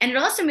And it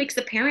also makes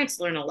the parents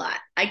learn a lot.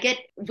 I get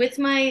with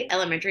my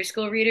elementary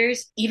school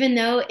readers, even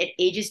though it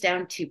ages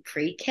down to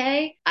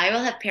pre-K, I will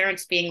have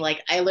parents being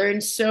like, I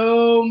learned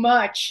so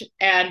much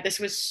and this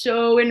was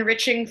so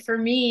enriching for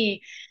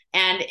me.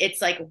 And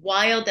it's like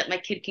wild that my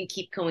kid can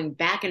keep going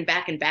back and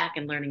back and back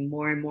and learning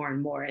more and more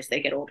and more as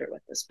they get older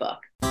with this book.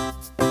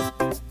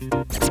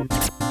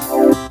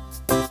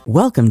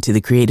 Welcome to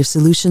the Creative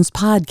Solutions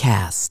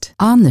Podcast.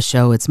 On the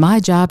show, it's my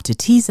job to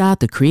tease out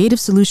the creative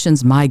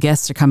solutions my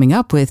guests are coming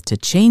up with to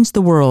change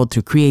the world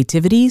through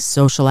creativity,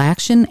 social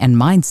action, and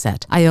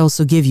mindset. I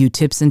also give you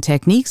tips and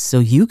techniques so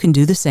you can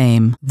do the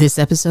same. This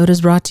episode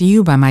is brought to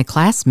you by my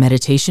class,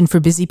 Meditation for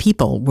Busy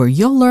People, where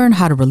you'll learn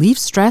how to relieve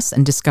stress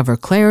and discover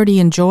clarity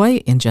and joy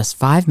in just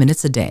 5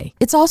 minutes a day.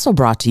 It's also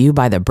brought to you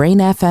by the Brain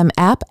FM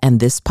app and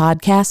this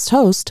podcast's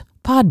host,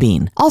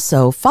 Podbean.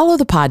 Also, follow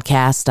the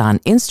podcast on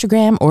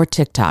Instagram or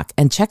TikTok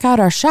and check out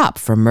our shop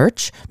for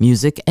merch,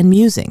 music, and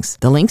musings.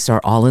 The links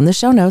are all in the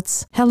show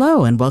notes.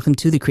 Hello, and welcome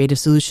to the Creative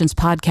Solutions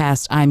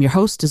Podcast. I'm your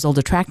host,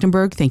 Isolde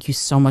Trachtenberg. Thank you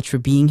so much for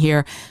being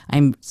here.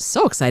 I'm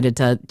so excited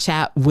to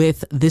chat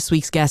with this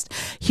week's guest.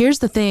 Here's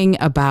the thing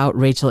about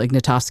Rachel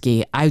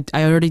Ignotofsky. I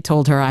already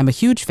told her I'm a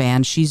huge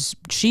fan. She's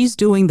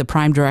doing the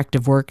prime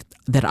directive work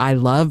that I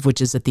love,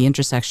 which is at the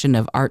intersection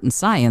of art and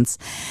science,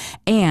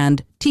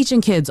 and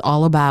teaching kids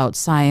all about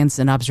science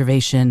and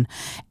observation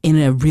in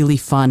a really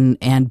fun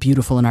and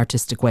beautiful and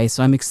artistic way.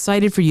 So I'm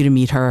excited for you to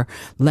meet her.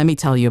 Let me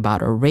tell you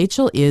about her.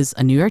 Rachel is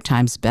a New York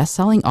Times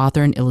bestselling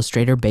author and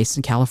illustrator based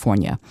in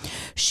California.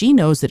 She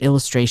knows that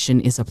illustration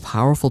is a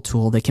powerful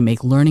tool that can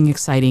make learning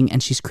exciting,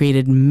 and she's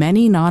created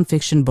many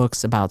nonfiction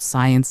books about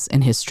science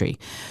and history.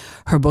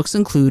 Her books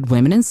include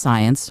Women in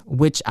Science,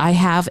 which I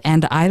have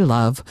and I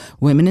love,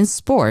 Women in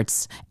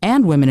Sports,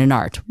 and Women in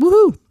Art.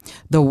 Woohoo!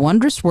 The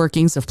Wondrous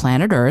Workings of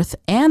Planet Earth,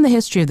 and The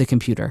History of the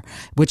Computer,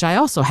 which I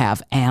also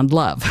have and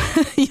love.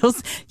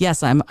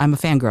 Yes, I'm a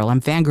fangirl. I'm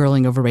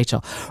fangirling over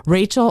Rachel.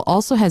 Rachel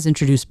also has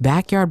introduced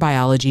backyard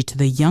biology to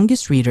the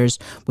youngest readers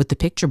with the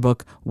picture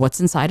book, What's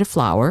Inside a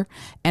Flower,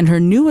 and her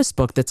newest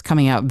book that's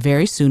coming out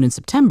very soon in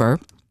September.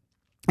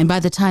 And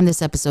by the time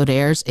this episode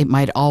airs, it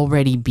might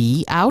already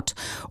be out,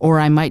 or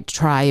I might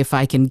try, if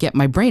I can get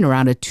my brain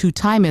around it, to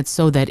time it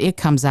so that it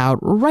comes out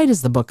right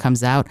as the book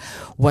comes out.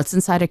 What's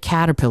Inside a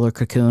Caterpillar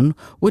Cocoon,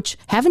 which,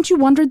 haven't you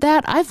wondered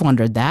that? I've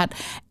wondered that.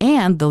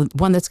 And the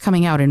one that's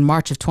coming out in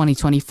March of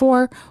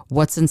 2024,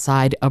 What's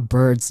Inside a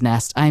Bird's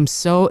Nest. I'm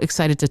so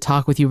excited to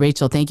talk with you,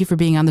 Rachel. Thank you for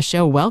being on the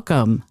show.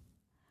 Welcome.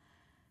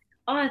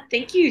 Oh,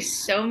 thank you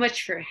so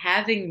much for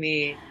having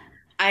me.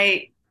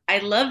 I I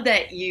love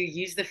that you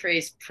use the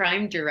phrase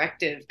prime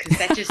directive because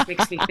that just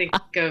makes me think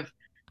of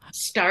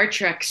Star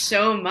Trek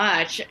so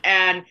much.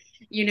 And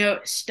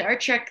Star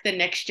Trek The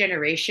Next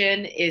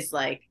Generation is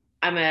like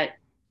I'm a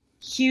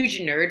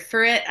huge nerd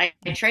for it. I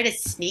try to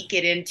sneak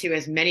it into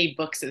as many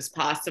books as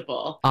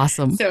possible.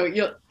 Awesome. So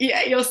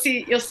you'll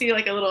see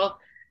like a little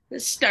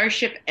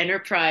Starship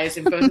Enterprise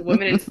in both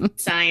Women in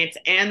Science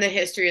and the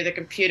History of the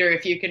Computer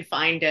if you can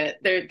find it.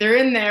 They're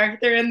in there.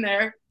 They're in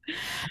there.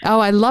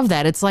 Oh, I love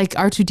that. It's like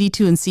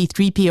R2D2 and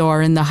C3PO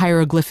are in the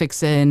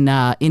hieroglyphics in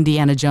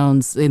Indiana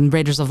Jones in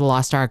Raiders of the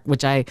Lost Ark,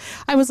 which I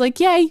was like,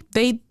 yay,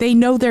 they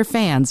know their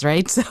fans,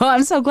 right? So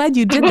I'm so glad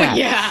you did Oh that.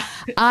 yeah.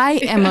 I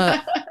am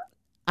a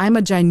I'm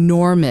a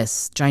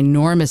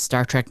ginormous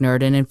Star Trek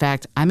nerd, and in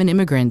fact, I'm an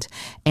immigrant.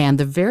 And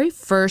the very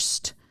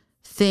first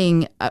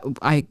thing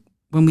I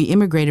when we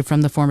immigrated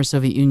from the former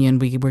Soviet Union,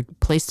 we were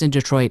placed in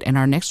Detroit, and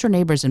our next door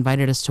neighbors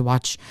invited us to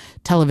watch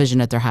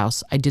television at their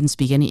house. I didn't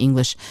speak any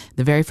English.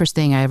 The very first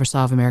thing I ever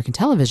saw of American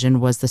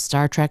television was the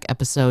Star Trek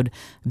episode,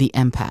 The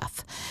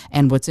Empath.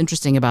 And what's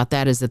interesting about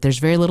that is that there's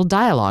very little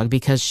dialogue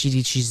because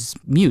she's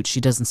mute. She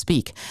doesn't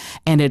speak.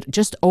 And it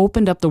just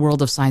opened up the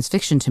world of science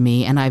fiction to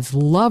me, and I've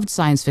loved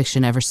science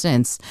fiction ever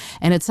since.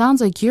 And it sounds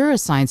like you're a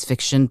science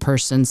fiction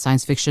person,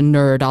 science fiction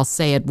nerd. I'll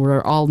say it.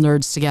 We're all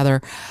nerds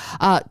together,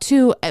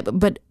 too.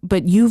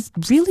 But you've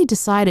really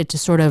decided to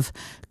sort of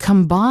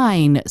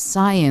combine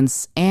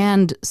science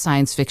and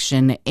science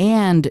fiction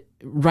and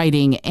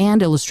writing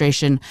and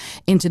illustration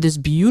into this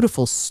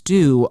beautiful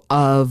stew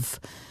of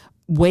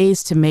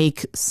ways to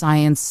make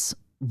science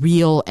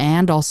real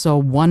and also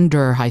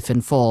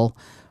wonder-full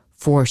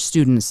for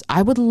students.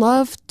 I would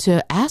love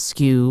to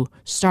ask you,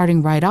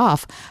 starting right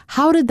off,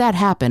 how did that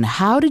happen?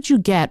 How did you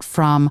get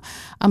from,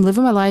 I'm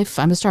living my life,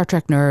 I'm a Star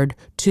Trek nerd,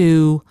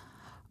 to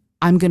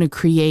I'm going to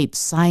create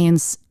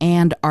science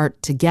and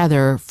art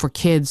together for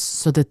kids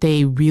so that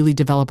they really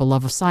develop a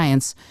love of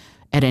science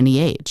at any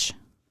age?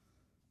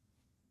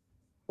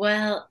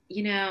 Well,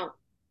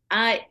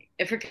 I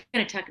if we're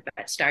going to talk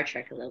about Star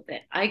Trek a little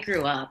bit, I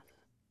grew up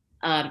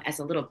as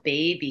a little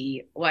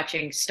baby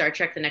watching Star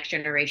Trek: The Next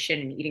Generation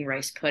and eating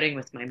rice pudding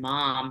with my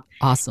mom,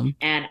 Awesome.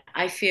 and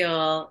I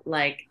feel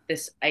like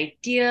this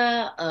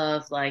idea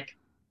of like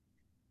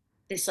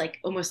this like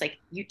almost like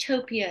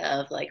utopia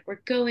of like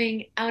we're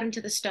going out into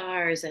the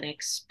stars and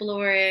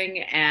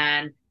exploring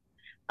and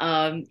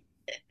um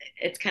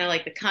it's kind of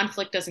like the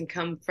conflict doesn't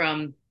come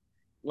from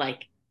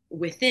like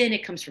within,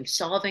 it comes from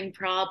solving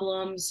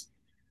problems.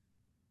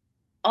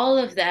 all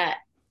of that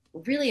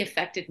really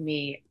affected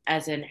me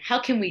as in how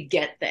can we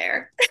get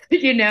there?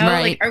 Like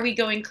Right. are we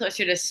going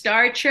closer to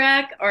Star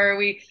Trek or are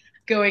we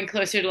going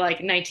closer to like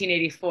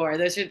 1984?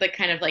 Those are the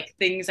kind of like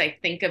things I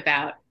think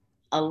about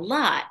a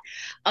lot.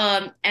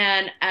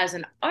 And as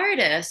an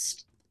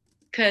artist,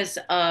 because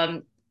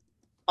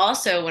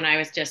also when I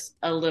was just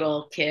a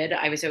little kid,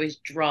 I was always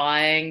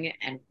drawing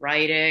and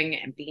writing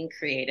and being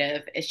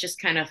creative. It's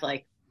just kind of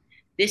like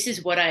this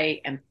is what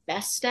I am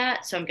best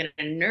at, so I'm going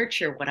to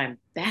nurture what I'm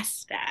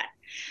best at.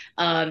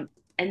 Um,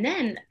 and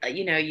then,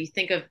 you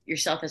think of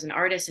yourself as an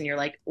artist and you're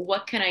like,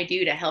 what can I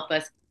do to help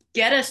us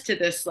get us to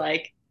this,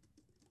 like,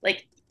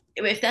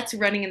 if that's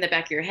running in the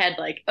back of your head,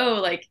 like, oh,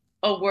 like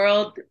a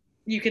world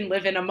you can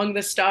live in among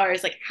the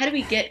stars, like, how do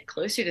we get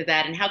closer to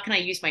that? And how can I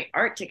use my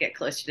art to get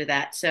closer to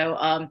that?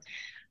 So,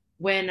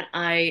 when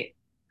I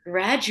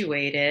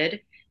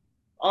graduated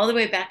all the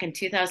way back in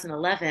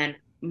 2011,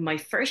 my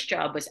first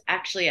job was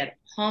actually at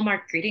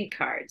Hallmark greeting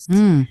cards.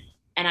 Mm.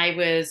 And I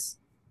was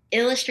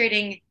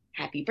illustrating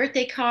happy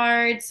birthday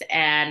cards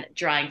and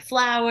drawing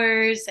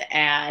flowers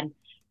and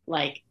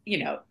like,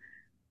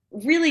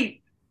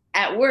 really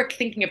at work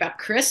thinking about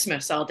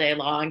Christmas all day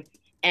long.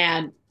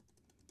 And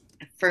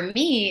for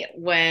me,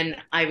 when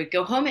I would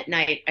go home at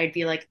night, I'd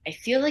be like, I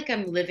feel like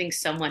I'm living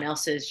someone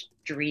else's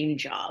dream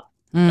job.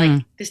 Mm.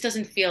 Like, this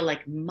doesn't feel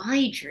like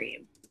my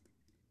dream.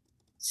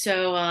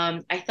 So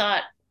I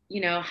thought,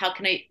 how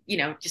can I,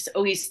 just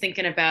always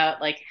thinking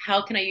about like,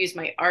 how can I use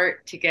my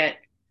art to get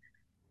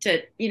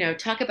to,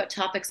 talk about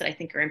topics that I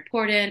think are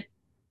important,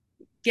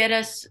 get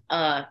us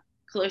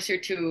closer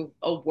to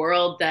a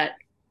world that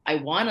I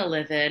want to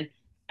live in.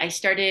 I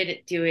started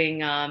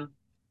doing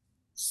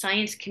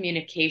science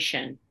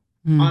communication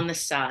Mm. on the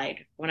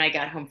side when I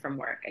got home from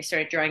work. I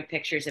started drawing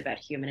pictures about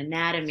human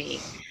anatomy.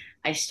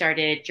 I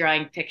started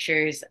drawing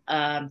pictures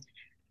and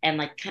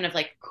like kind of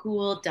like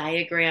cool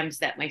diagrams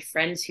that my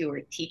friends who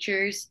were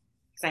teachers,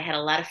 because I had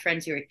a lot of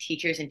friends who were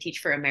teachers and Teach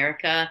for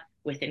America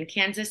within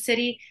Kansas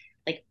City,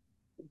 like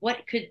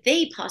what could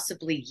they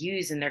possibly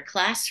use in their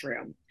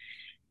classroom?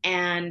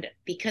 And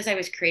because I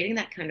was creating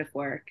that kind of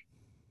work,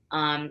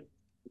 um,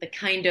 the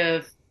kind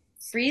of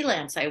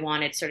freelance I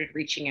wanted started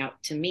reaching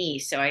out to me.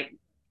 So I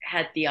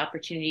had the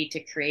opportunity to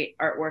create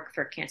artwork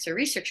for cancer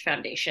research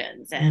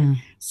foundations and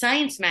Mm.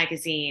 science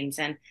magazines.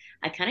 And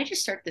I kind of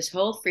just started this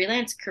whole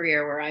freelance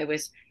career where I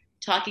was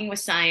talking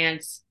with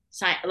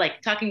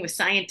like talking with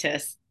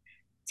scientists,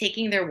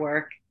 taking their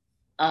work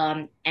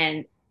and,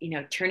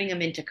 turning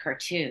them into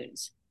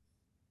cartoons.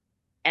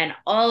 And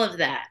all of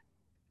that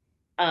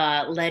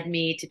led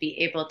me to be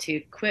able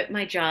to quit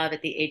my job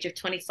at the age of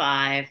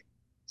 25,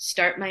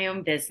 start my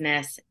own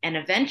business, and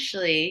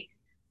eventually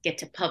get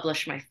to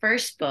publish my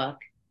first book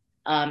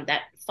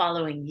that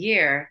following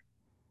year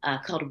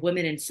called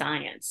Women in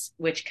Science,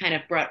 which kind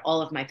of brought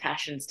all of my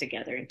passions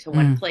together into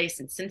one Mm. place.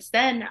 And since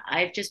then,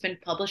 I've just been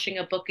publishing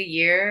a book a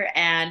year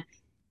and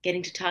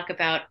getting to talk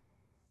about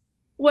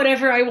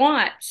whatever I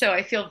want. So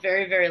I feel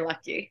very, very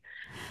lucky.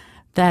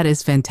 That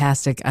is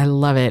fantastic. I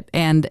love it.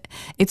 And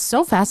it's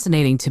so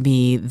fascinating to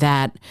me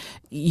that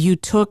you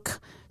took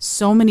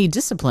so many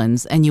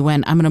disciplines and you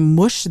went, I'm going to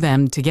mush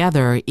them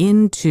together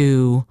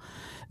into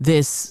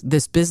this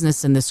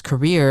business and this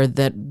career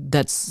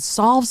that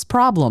solves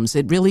problems.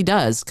 It really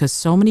does, because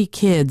so many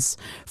kids,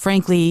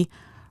 frankly,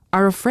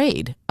 are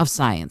afraid of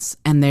science,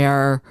 and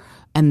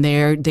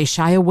they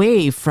shy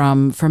away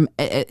from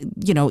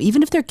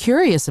even if they're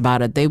curious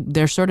about it,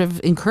 they're sort of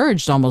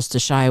encouraged almost to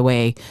shy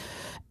away.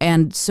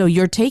 And so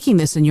you're taking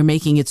this and you're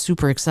making it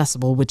super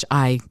accessible, which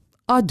I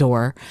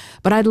adore.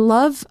 But I'd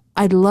love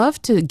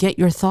to get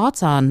your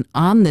thoughts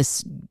on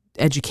this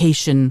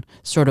education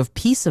sort of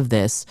piece of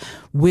this,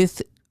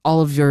 with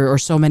all of your or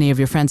so many of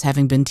your friends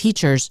having been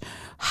teachers.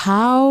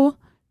 How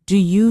do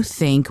you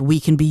think we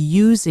can be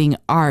using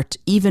art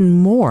even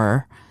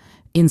more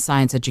in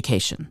science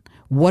education?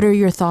 What are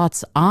your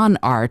thoughts on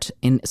art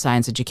in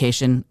science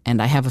education?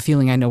 And I have a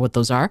feeling I know what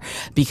those are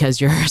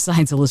because you're a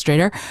science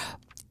illustrator.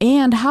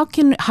 And how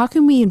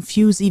can we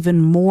infuse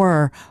even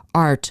more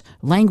art,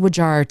 language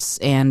arts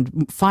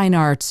and fine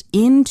arts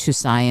into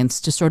science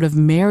to sort of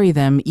marry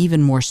them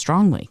even more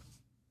strongly?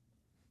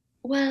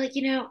 Well,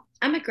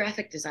 I'm a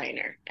graphic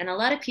designer, and a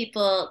lot of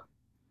people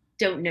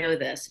don't know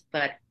this,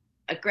 but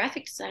a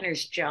graphic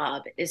designer's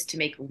job is to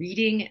make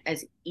reading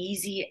as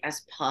easy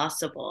as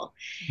possible.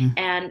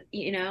 And,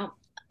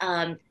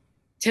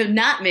 to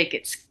not make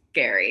it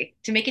scary,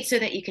 to make it so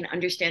that you can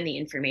understand the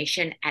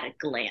information at a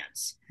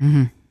glance.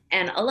 Mm-hmm.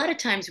 And a lot of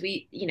times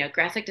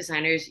graphic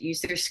designers use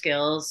their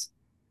skills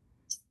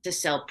to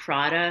sell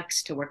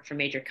products, to work for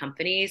major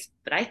companies.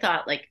 But I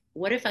thought, like,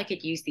 what if I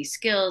could use these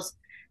skills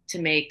to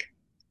make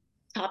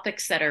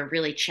topics that are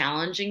really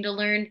challenging to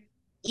learn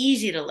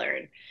easy to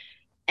learn?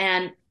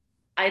 And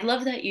I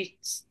love that you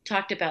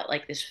talked about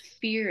like this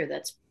fear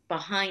that's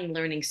behind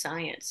learning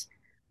science.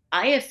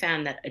 I have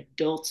found that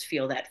adults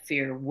feel that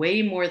fear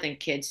way more than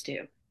kids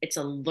do. It's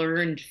a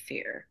learned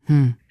fear.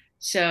 Hmm.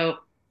 So,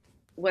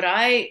 what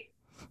I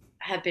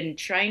have been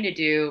trying to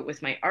do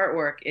with my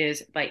artwork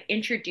is by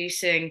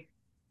introducing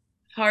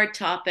hard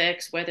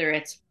topics, whether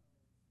it's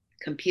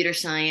computer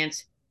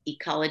science,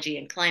 ecology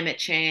and climate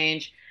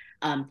change,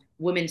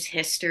 women's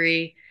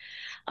history,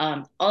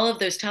 all of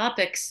those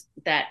topics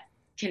that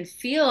can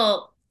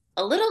feel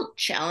a little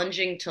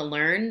challenging to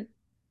learn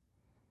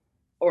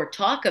or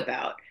talk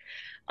about,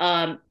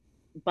 um,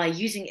 by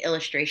using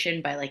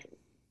illustration, by like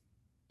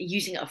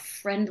using a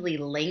friendly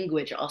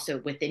language also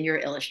within your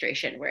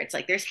illustration, where it's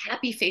like there's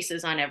happy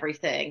faces on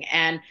everything.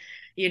 And,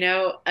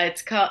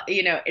 it's called,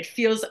 it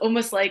feels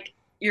almost like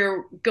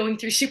you're going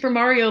through Super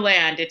Mario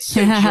Land. It's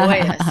so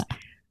joyous.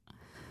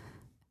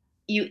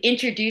 You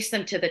introduce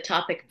them to the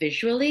topic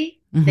visually,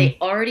 Hmm. they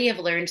already have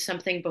learned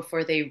something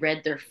before they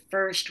read their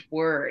first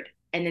word.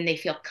 And then they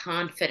feel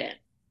confident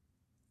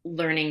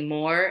learning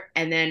more.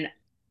 And then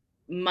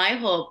my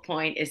whole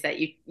point is that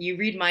you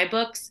read my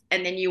books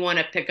and then you want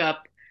to pick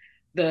up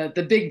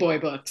the big boy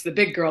books, the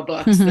big girl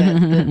books,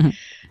 the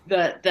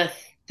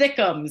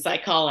thickums, I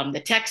call them, the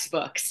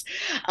textbooks.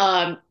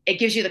 It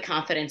gives you the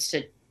confidence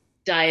to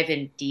dive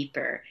in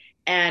deeper.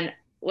 And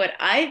what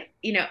I,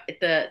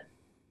 the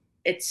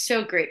it's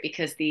so great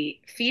because the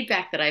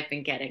feedback that I've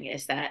been getting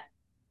is that,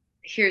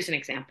 here's an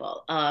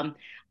example.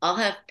 I'll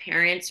have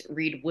parents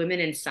read Women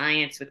in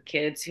Science with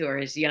kids who are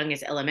as young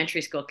as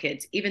elementary school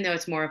kids, even though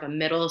it's more of a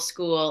middle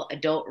school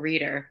adult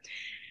reader.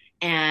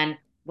 And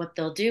what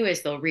they'll do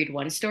is they'll read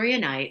one story a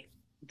night.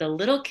 The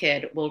little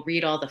kid will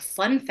read all the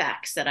fun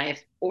facts that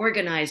I've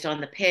organized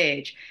on the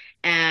page,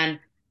 and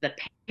the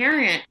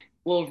parent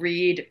will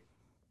read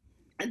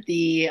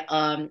the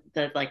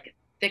like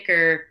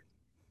thicker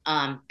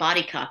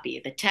body copy,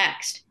 the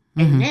text,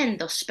 and Hmm. then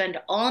they'll spend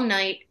all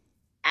night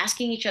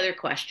asking each other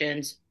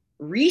questions,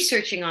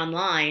 researching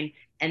online,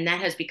 and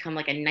that has become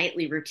like a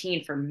nightly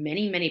routine for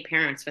many, many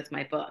parents with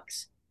my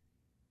books.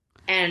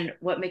 And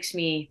what makes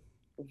me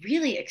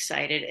really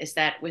excited is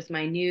that with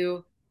my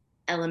new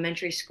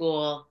elementary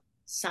school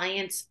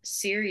science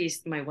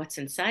series, my What's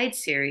Inside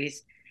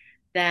series,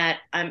 that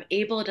I'm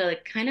able to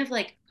kind of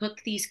like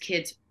hook these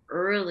kids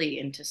early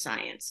into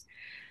science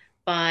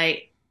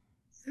by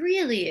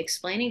really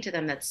explaining to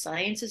them that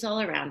science is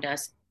all around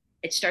us.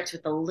 It starts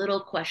with the little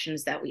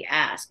questions that we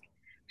ask.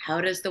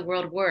 How does the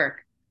world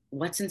work?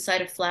 What's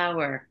inside a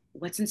flower?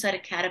 What's inside a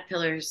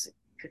caterpillar's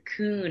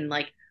cocoon?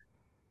 Like,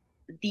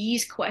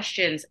 these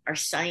questions are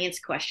science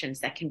questions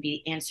that can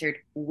be answered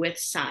with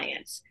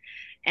science.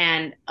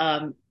 And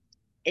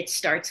it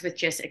starts with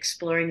just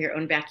exploring your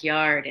own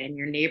backyard and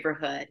your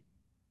neighborhood.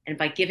 And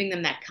by giving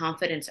them that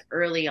confidence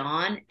early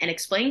on and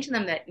explaining to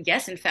them that,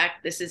 yes, in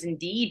fact, this is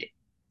indeed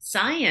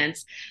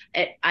science,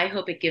 I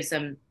hope it gives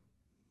them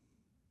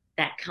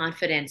that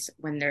confidence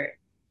when they're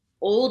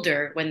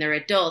older, when they're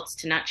adults,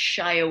 to not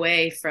shy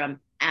away from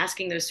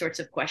asking those sorts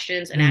of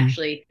questions and Mm.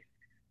 actually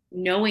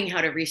knowing how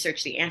to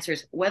research the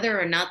answers, whether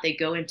or not they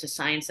go into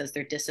science as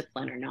their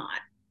discipline or not.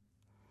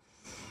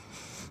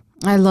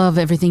 I love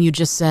everything you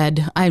just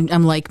said. I'm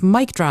like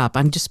mic drop.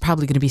 I'm just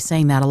probably going to be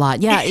saying that a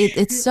lot. Yeah,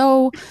 it's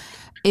so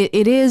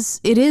it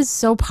is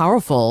so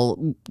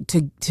powerful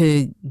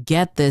to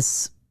get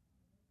this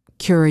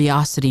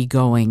curiosity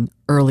going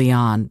early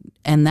on,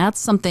 and that's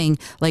something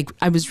like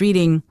I was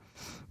reading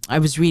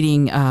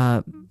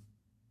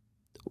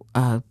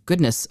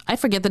goodness, I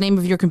forget the name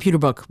of your computer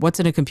book. What's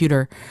in a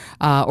computer,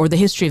 or the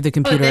history of the Oh, the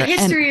computer? And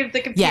history of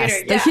the computer.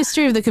 yes, the Yeah.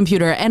 history of the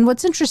computer. And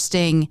what's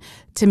interesting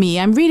to me,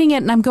 I'm reading it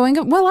and I'm going,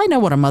 well, I know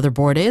what a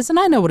motherboard is, and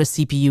I know what a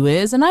CPU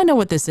is, and I know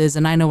what this is,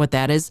 and I know what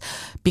that is,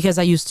 because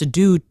I used to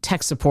do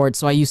tech support.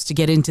 So I used to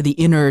get into the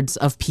innards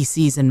of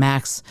PCs and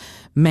Macs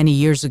many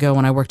years ago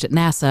when I worked at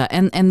NASA.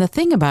 And the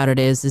thing about it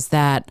is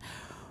that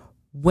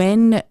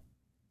when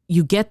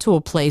you get to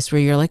a place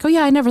where you're like, oh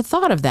yeah, I never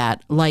thought of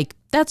that. Like,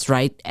 that's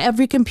right.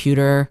 Every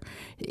computer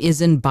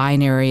is in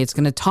binary. It's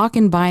going to talk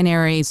in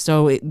binary.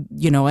 So,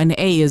 an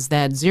A is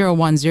that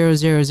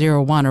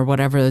 010001 or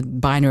whatever the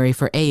binary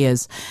for A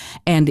is.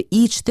 And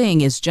each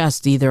thing is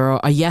just either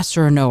a yes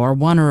or a no, or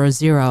one or a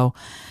zero.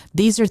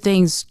 These are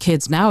things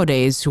kids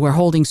nowadays who are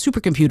holding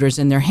supercomputers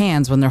in their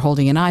hands when they're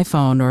holding an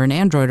iPhone or an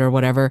Android or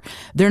whatever,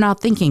 they're not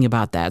thinking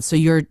about that. So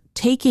you're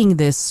taking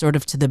this sort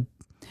of to the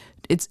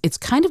it's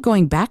kind of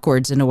going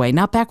backwards in a way,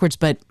 not backwards,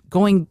 but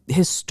going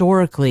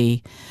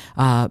historically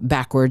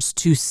backwards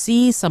to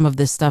see some of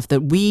this stuff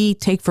that we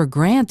take for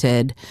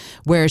granted,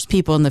 whereas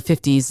people in the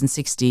 50s and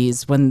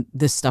 60s, when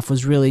this stuff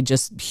was really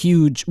just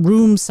huge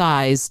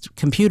room-sized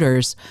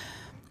computers,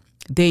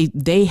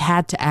 they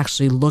had to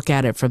actually look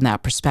at it from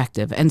that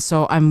perspective. And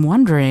so I'm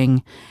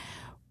wondering,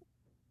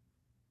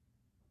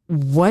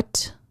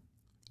 what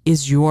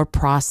is your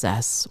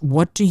process?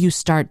 What do you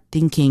start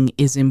thinking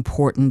is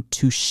important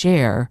to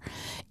share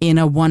in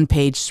a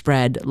one-page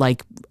spread?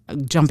 Like,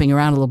 jumping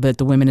around a little bit,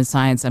 the Women in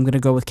Science, I'm going to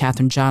go with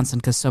Katherine Johnson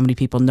because so many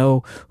people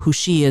know who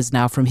she is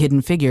now from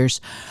Hidden Figures.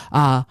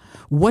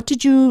 What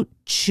did you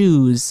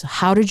choose?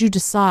 How did you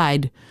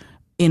decide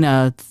in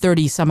a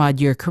 30 some odd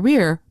year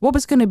career what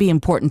was going to be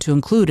important to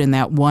include in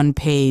that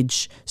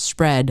one-page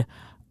spread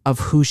of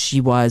who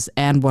she was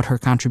and what her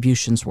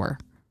contributions were?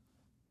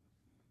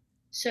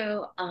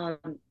 So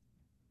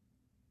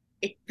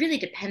it really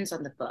depends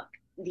on the book.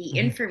 the Mhm.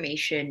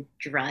 information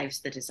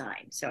drives the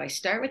design. So I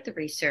start with the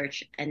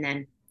research, and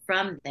then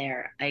from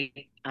there, I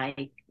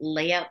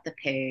lay out the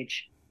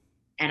page,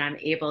 and I'm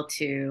able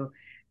to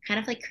kind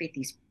of like create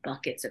these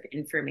buckets of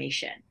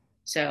information.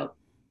 So,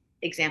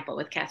 example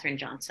with Katherine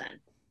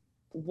Johnson,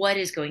 what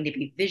is going to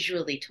be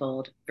visually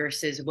told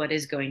versus what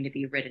is going to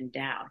be written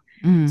down.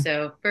 Mhm.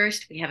 So,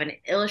 first, we have an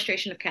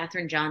illustration of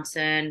Katherine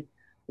Johnson.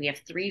 We have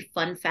three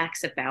fun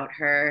facts about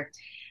her.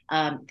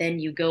 Then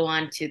you go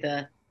on to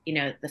the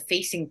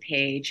facing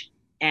page,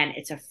 and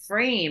it's a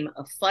frame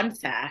of fun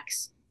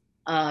facts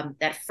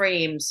that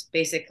frames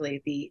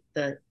basically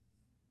the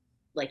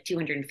like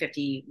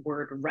 250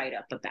 word write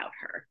up about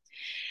her.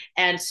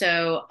 And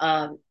so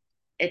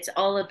it's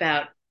all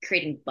about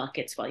creating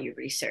buckets while you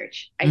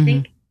research. I Mhm.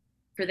 think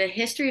for the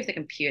history of the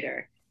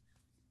computer,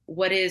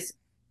 what is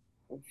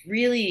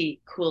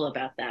really cool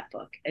about that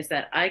book is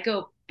that I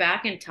go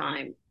back in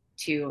time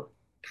to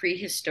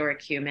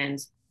prehistoric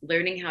humans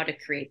learning how to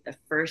create the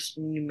first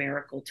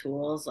numerical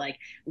tools, like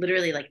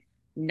literally like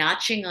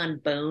notching on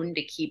bone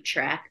to keep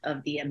track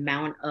of the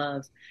amount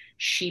of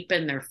sheep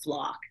in their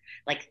flock,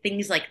 like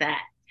things like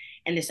that.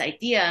 And this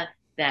idea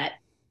that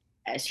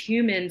as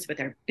humans with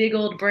our big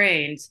old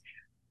brains,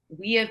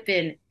 we have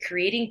been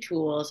creating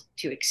tools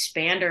to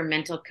expand our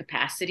mental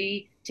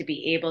capacity to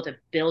be able to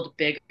build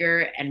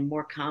bigger and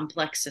more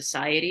complex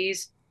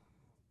societies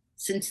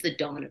since the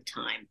dawn of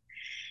time.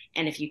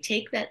 And if you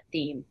take that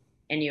theme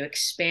and you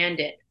expand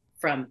it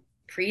from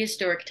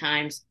prehistoric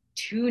times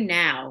to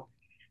now,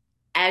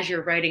 as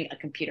you're writing a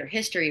computer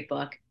history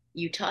book,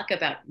 you talk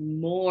about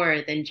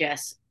more than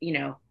just,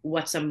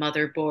 what's a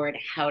motherboard,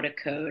 how to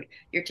code.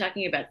 You're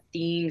talking about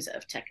themes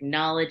of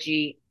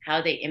technology,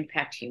 how they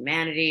impact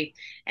humanity,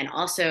 and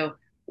also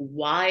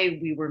why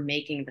we were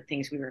making the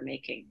things we were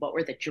making. What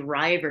were the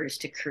drivers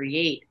to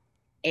create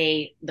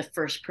the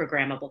first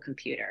programmable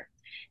computer?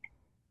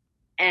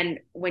 And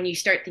when you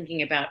start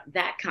thinking about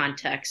that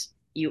context,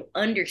 you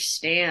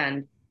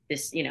understand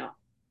this,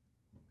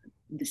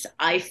 this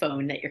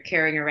iPhone that you're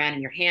carrying around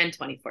in your hand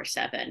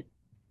 24/7.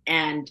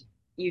 And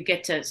you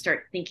get to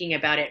start thinking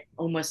about it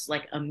almost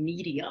like a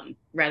medium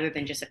rather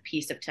than just a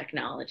piece of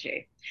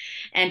technology.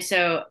 And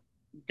so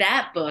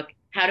that book,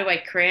 how do I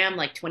cram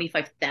like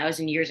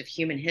 25,000 years of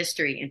human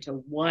history into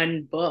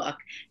one book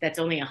that's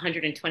only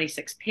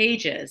 126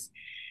 pages?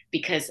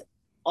 Because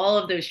all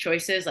of those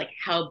choices, like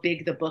how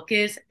big the book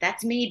is,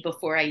 that's made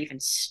before I even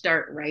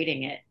start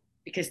writing it.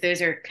 Because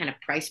those are kind of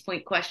price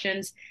point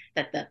questions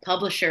that the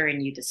publisher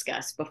and you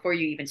discuss before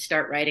you even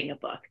start writing a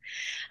book.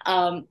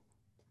 Um,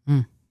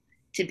 Mm.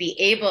 to be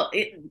able,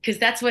 because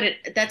that's what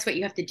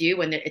you have to do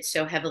when it's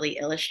so heavily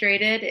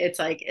illustrated. It's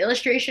like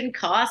illustration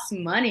costs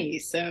money,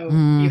 so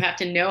you Mm. have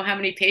to know how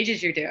many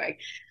pages you're doing.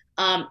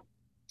 um,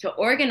 to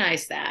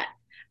organize that,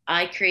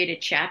 I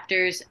created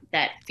chapters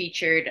that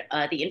featured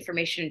the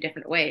information in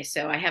different ways.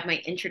 So I have my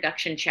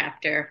introduction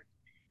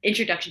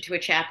to a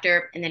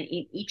chapter, and then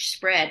in each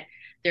spread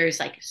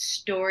there's like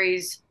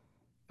stories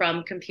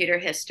from computer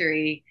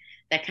history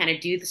that kind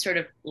of do the sort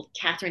of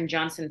Katherine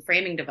Johnson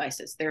framing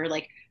devices. There are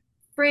like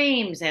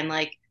frames and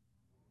like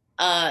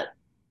uh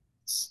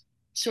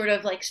sort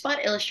of like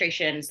spot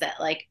illustrations that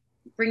like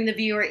bring the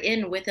viewer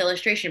in with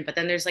illustration, but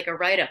then there's like a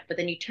write-up, but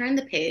then you turn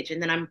the page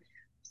and then I'm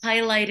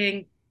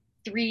highlighting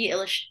three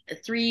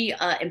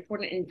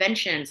important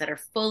inventions that are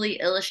fully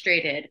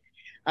illustrated,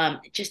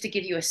 just to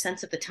give you a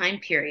sense of the time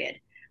period.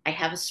 I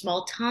have a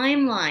small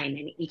timeline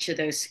in each of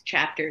those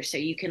chapters so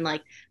you can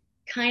like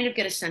kind of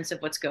get a sense of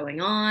what's going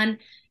on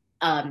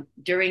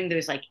during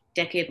those like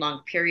decade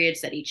long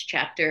periods that each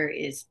chapter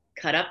is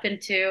cut up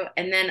into.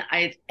 And then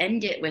I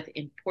end it with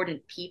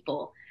important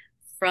people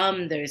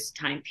from those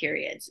time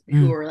periods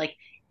who Mm. are like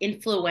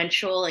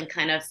influential and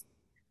kind of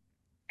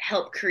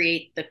help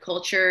create the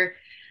culture,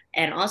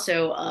 and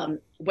also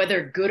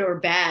whether good or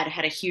bad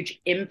had a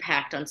huge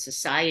impact on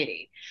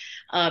society.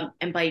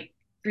 And by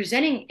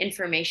presenting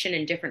information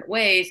in different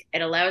ways,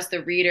 it allows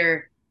the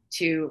reader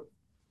to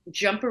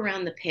jump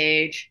around the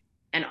page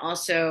and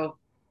also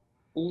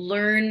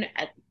learn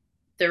at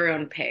their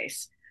own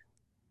pace.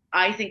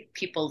 I think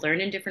people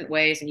learn in different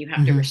ways and you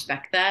have to Mhm.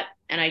 respect that.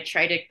 And I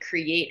try to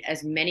create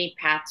as many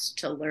paths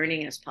to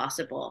learning as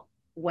possible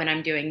when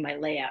I'm doing my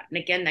layout. And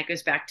again, that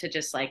goes back to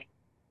just like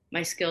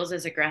my skills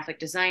as a graphic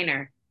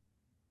designer.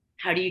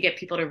 How do you get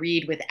people to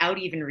read without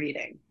even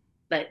reading?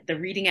 But the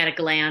reading at a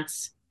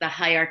glance, the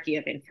hierarchy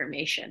of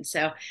information.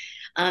 So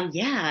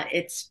yeah,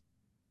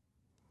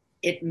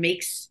 it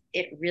makes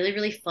it really,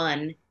 really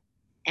fun.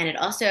 And it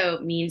also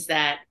means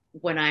that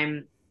when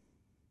I'm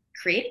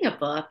creating a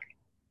book,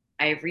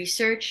 I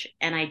research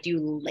and I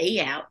do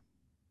layout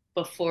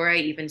before I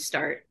even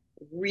start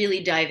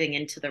really diving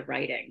into the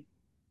writing.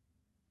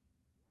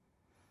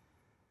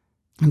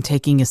 I'm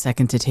taking a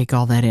second to take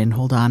all that in.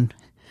 Hold on.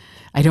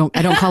 I don't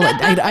call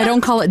it I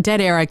don't call it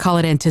dead air. I call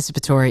it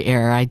anticipatory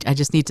air. I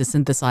just need to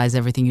synthesize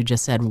everything you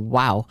just said.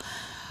 Wow.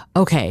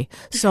 Okay.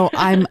 So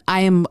I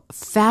am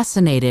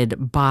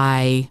fascinated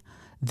by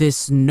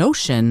this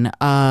notion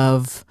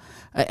of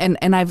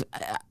and I've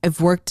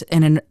worked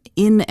in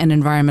in an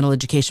environmental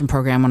education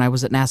program when I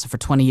was at NASA for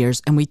 20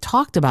 years, and we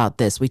talked about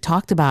this. We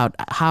talked about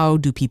how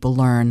do people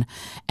learn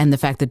and the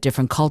fact that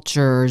different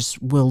cultures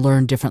will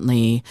learn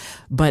differently.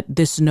 But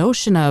this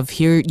notion of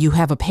here you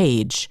have a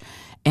page,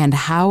 and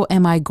how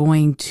am I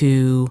going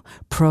to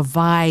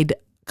provide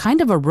kind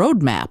of a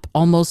roadmap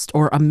almost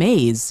or a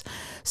maze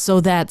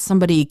so that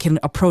somebody can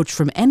approach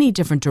from any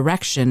different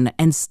direction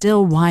and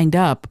still wind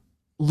up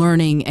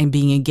learning and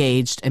being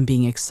engaged and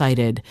being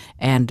excited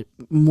and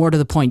more to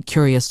the point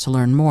curious to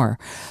learn more.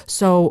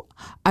 So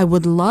I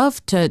would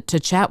love to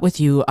chat with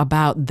you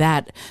about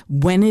that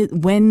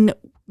when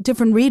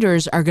different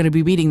readers are going to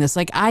be reading this.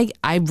 Like I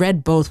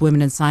read both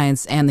Women in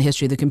Science and The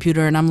History of the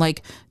Computer, and I'm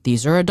like,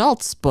 these are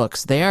adults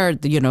books. They are,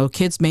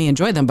 kids may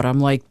enjoy them, but I'm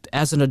like,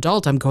 as an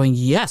adult, I'm going,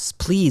 yes,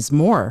 please,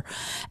 more.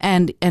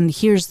 And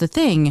here's the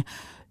thing.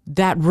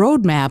 That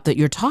roadmap that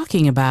you're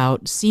talking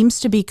about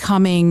seems to be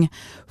coming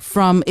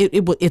from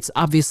it's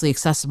obviously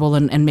accessible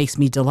and makes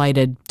me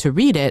delighted to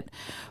read it,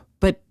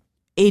 but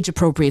age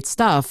appropriate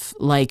stuff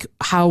like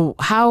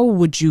how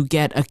would you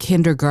get a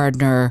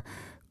kindergartner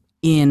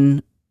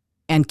in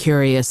and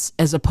curious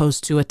as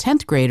opposed to a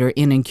 10th grader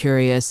in and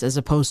curious as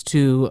opposed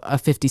to a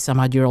 50 some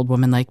odd year old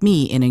woman like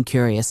me in and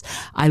curious.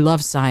 I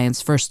love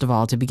science, first of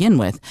all, to begin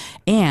with.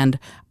 And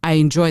I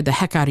enjoyed the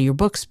heck out of your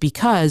books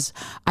because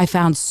I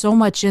found so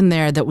much in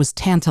there that was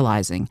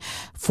tantalizing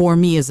for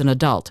me as an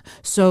adult.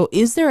 So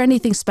is there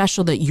anything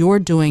special that you're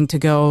doing to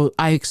go,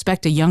 I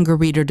expect a younger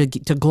reader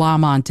to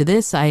glom onto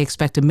this. I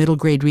expect a middle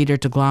grade reader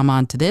to glom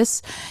onto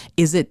this.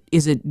 Is it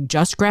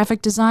just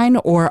graphic design,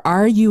 or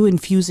are you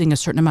infusing a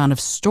certain amount of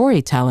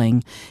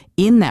storytelling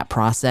in that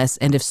process?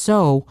 And if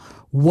so,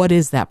 what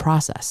is that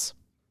process?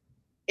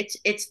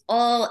 It's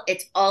all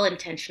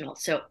intentional.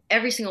 So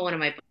every single one of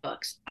my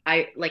books,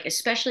 I like,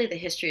 especially The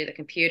History of the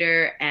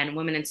Computer and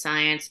Women in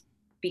Science,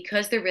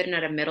 because they're written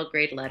at a middle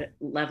grade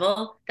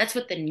level. That's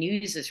what the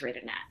news is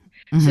written at.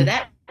 So Mm-hmm.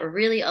 that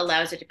really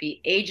allows it to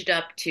be aged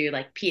up to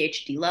like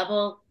PhD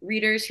level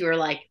readers who are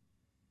like,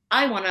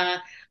 I want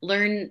to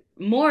learn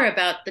more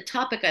about the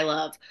topic I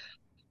love,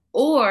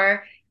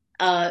 or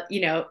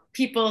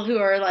people who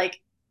are like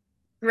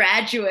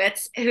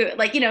graduates who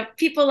like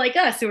people like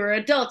us who are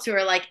adults who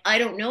are like, I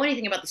don't know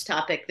anything about this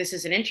topic, this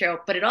is an intro.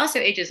 But it also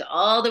ages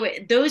all the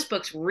way, those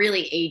books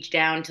really age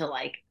down to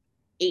like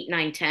 8,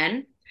 9,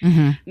 10.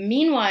 Mm-hmm.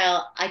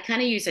 Meanwhile, I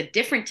kind of use a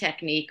different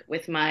technique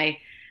with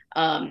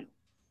um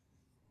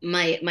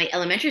my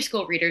elementary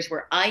school readers,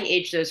 where I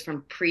age those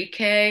from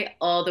pre-K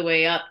all the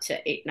way up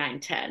to 8, 9,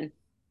 10.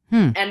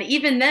 Hmm. And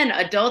even then,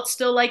 adults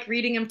still like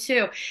reading them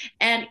too.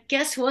 And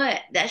guess what?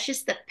 That's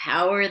just the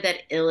power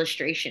that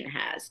illustration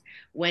has.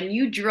 When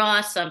you draw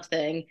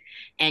something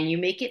and you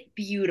make it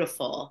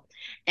beautiful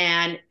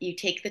and you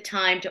take the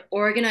time to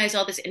organize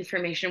all this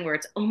information where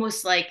it's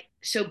almost like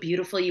so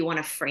beautiful you want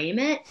to frame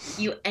it,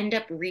 you end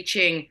up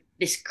reaching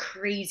this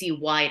crazy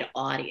wide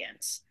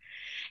audience.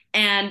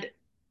 And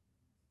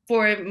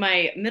for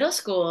my middle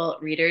school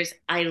readers,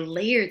 I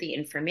layer the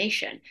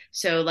information.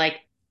 So, like,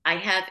 I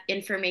have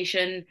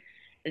information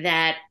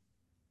that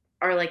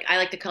are like, I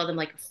like to call them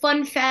like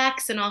fun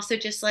facts, and also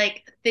just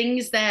like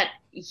things that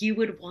you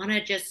would want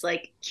to just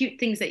like cute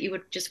things that you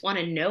would just want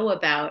to know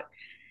about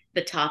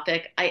the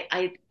topic.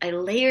 I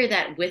layer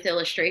that with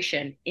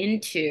illustration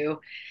into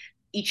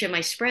each of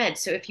my spreads.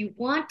 So if you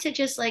want to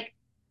just like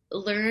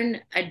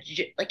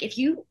like if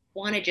you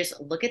want to just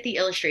look at the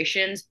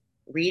illustrations,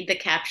 read the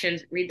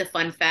captions, read the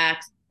fun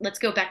facts. Let's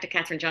go back to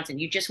Katherine Johnson.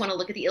 You just want to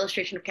look at the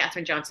illustration of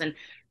Katherine Johnson,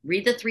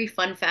 read the 3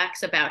 fun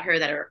facts about her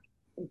that are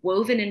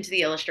woven into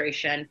the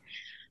illustration,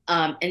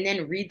 and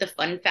then read the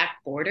fun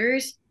fact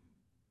borders.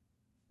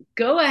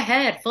 Go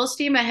ahead, full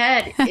steam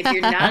ahead. If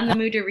you're not in the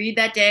mood to read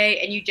that day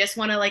and you just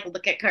want to like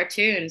look at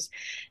cartoons,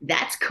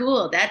 that's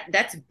cool.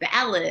 That's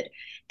valid.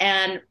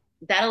 And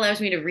that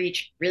allows me to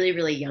reach really,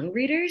 really young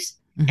readers.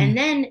 Mm-hmm. And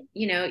then,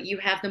 you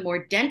have the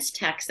more dense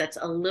text that's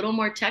a little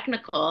more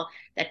technical,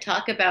 that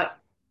talk about,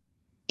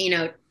 you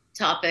know,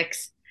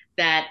 topics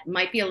that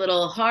might be a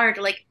little hard.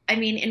 Like, I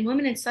mean, in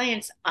Women in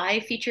Science, I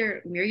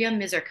feature Miriam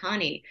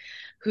Mizrakhani,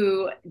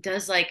 who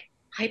does like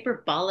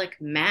hyperbolic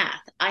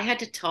math. I had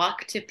to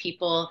talk to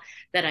people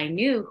that I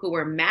knew who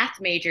were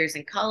math majors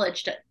in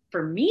college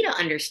for me to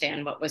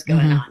understand what was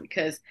going Mm-hmm. on.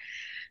 Because,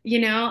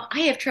 I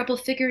have trouble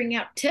figuring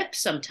out tips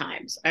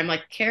sometimes. I'm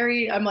like,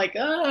 Carrie, I'm like,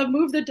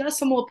 move the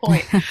decimal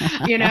point,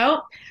 you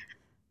know?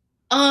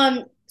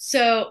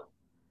 So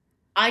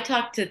I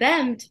talk to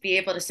them to be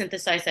able to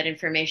synthesize that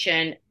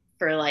information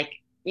for like,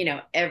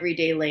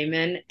 everyday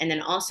layman, and then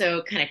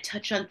also kind of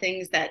touch on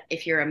things that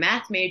if you're a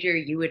math major,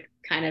 you would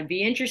kind of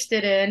be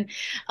interested in.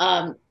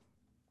 Um,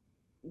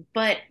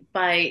 but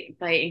by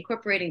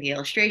incorporating the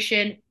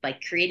illustration, by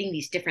creating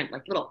these different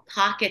like little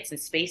pockets and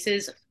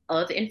spaces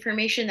of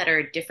information that are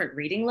at different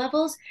reading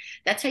levels,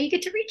 that's how you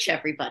get to reach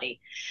everybody.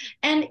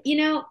 And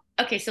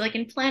okay, so like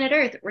in Planet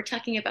Earth, we're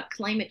talking about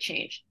climate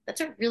change.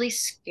 That's a really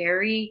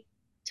scary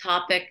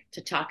topic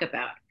to talk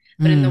about.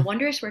 But in the Mm.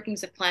 wondrous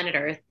workings of Planet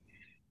Earth,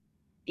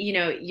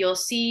 you'll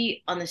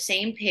see on the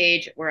same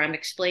page where I'm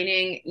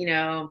explaining,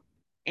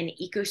 an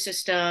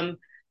ecosystem,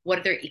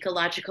 what their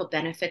ecological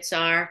benefits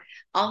are.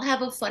 I'll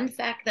have a fun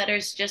fact that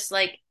is just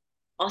like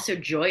also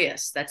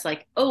joyous. That's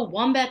like, oh,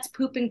 wombats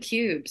poop in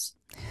cubes.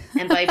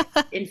 And by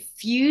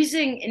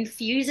infusing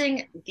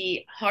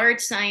the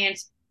hard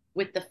science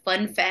with the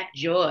fun fact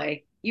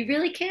joy, you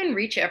really can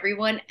reach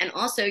everyone. And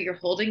also you're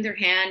holding their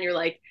hand. You're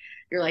like,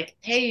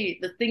 hey,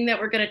 the thing that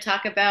we're going to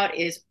talk about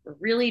is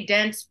really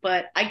dense,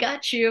 but I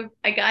got you.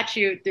 I got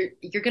you.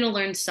 You're going to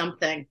learn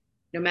something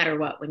no matter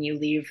what when you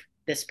leave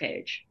this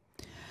page.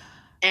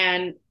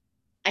 And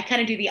I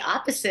kind of do the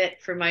opposite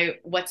for my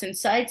What's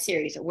Inside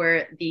series,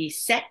 where the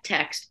set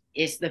text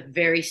is the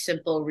very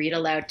simple read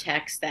aloud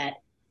text that,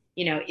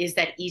 is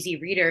that easy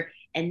reader.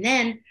 And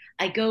then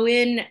I go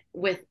in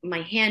with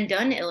my hand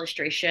done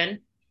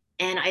illustration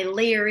and I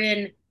layer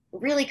in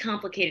really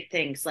complicated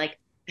things like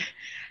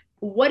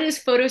what is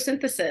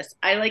photosynthesis?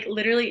 I like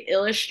literally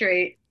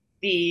illustrate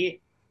the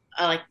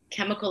like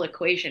chemical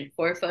equation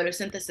for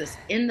photosynthesis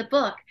in the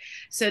book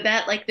so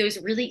that like those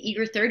really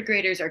eager third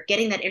graders are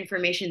getting that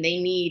information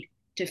they need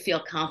to feel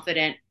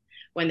confident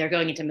when they're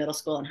going into middle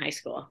school and high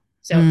school.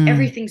 So Mm.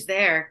 everything's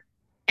there.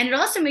 And it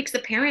also makes the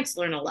parents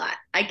learn a lot.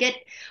 I get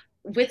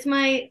with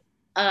my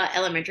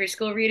elementary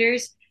school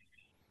readers,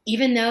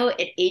 even though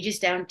it ages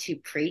down to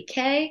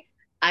pre-K,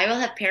 I will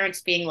have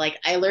parents being like,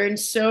 I learned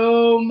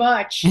so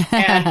much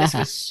and this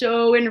was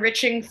so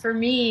enriching for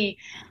me.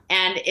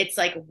 And it's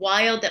like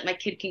wild that my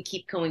kid can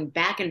keep going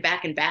back and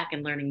back and back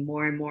and learning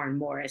more and more and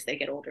more as they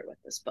get older with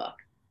this book.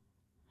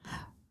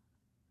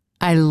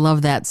 I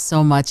love that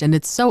so much, and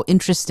it's so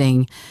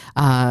interesting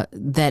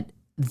that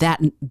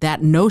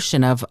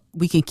notion of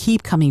we can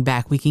keep coming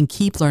back, we can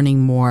keep learning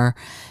more.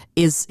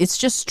 It's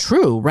just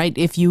true, right?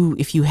 If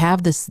you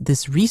have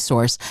this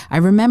resource, I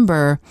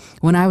remember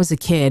when I was a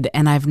kid,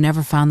 and I've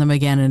never found them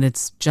again, and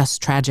it's just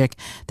tragic.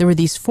 There were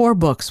these 4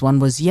 books. One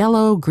was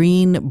yellow,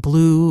 green,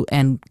 blue,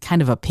 and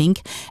kind of a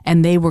pink,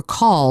 and they were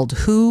called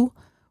Who,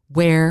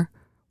 Where,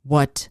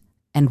 What,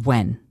 and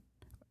When,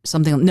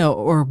 something, no,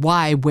 or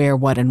why, where,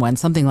 what, and when,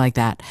 something like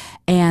that.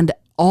 And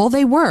all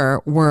they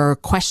were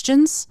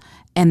questions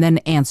and then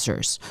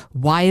answers.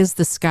 Why is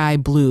the sky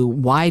blue?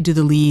 Why do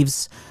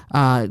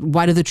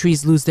the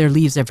trees lose their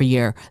leaves every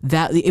year?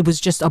 That it was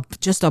just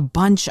a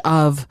bunch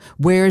of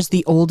where's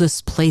the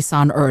oldest place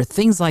on earth,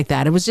 things like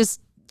that. It was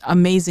just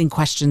amazing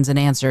questions and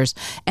answers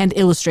and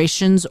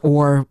illustrations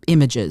or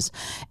images.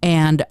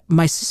 And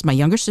my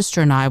younger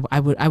sister and I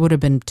would have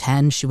been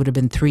 10, she would have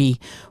been 3,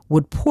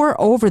 would pore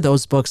over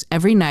those books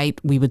every night.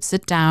 We would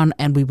sit down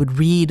and we would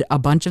read a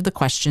bunch of the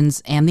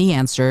questions and the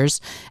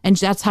answers, and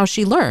that's how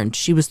she learned.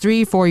 She was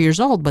 3, 4 years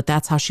old, but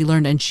that's how she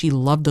learned, and she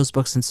loved those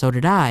books, and so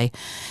did I.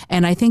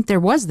 And I think there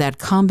was that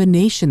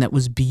combination that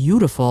was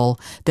beautiful,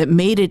 that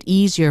made it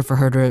easier for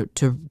her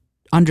to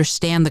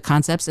understand the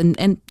concepts,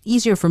 and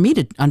easier for me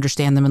to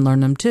understand them and learn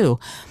them too.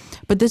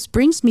 But this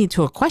brings me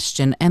to a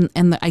question,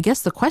 and I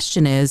guess the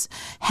question is,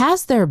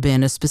 has there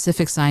been a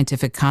specific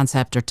scientific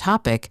concept or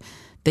topic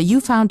that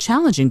you found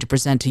challenging to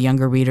present to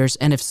younger readers?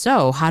 And if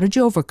so, how did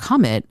you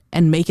overcome it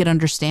and make it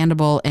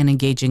understandable and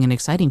engaging and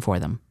exciting for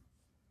them?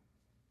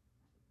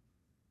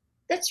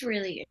 That's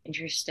really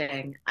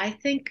interesting. I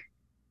think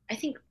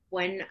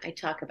when I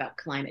talk about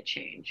climate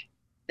change,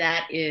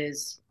 that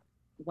is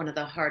one of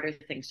the harder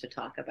things to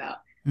talk about.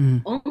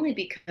 Mm, Only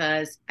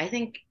because I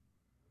think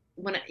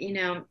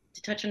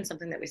to touch on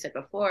something that we said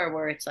before,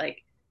 where it's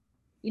like,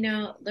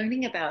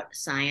 learning about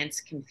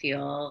science can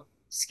feel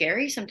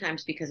scary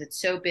sometimes because it's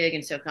so big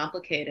and so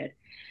complicated.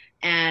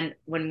 And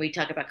when we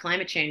talk about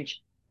climate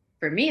change,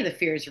 for me, the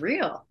fear is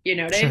real. You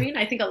know what I sure. mean?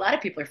 I think a lot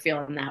of people are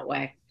feeling that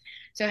way.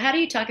 So, how do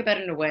you talk about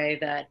it in a way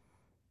that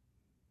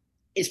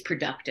is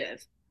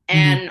productive Hmm.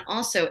 and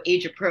also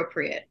age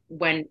appropriate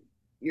when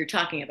you're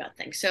talking about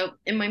things? So,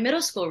 in my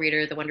middle school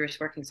reader, The Wondrous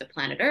Workings of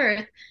Planet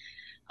Earth,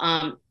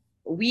 um,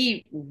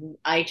 we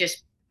I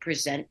just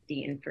present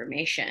the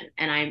information,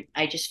 and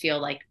I just feel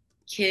like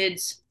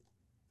kids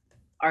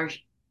are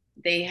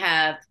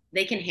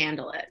they can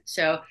handle it.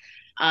 So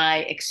I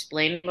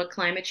explain what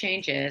climate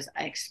change is,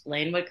 I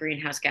explain what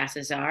greenhouse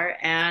gases are,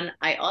 and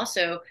I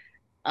also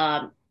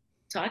um,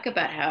 talk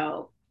about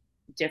how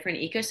different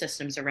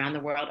ecosystems around the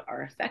world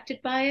are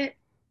affected by it.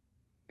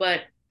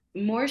 But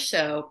more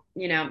so,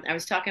 I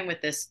was talking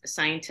with this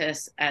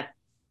scientist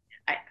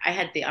I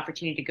had the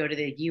opportunity to go to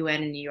the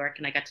UN in New York,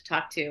 and I got to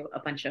talk to a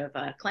bunch of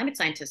climate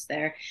scientists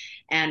there.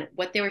 And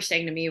what they were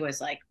saying to me was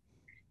like,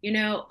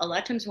 a lot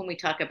of times when we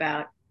talk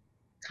about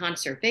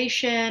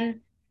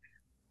conservation,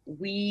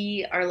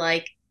 we are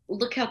like,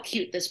 look how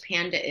cute this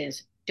panda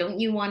is. Don't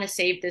you want to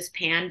save this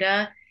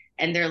panda?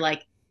 And they're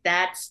like,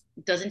 that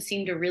doesn't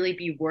seem to really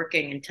be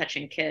working and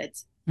touching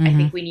kids. I Hmm.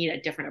 think we need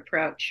a different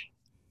approach.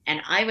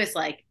 And I was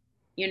like,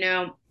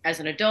 as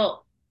an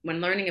adult,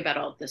 when learning about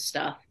all of this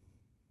stuff,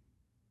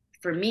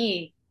 for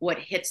me, what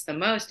hits the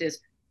most is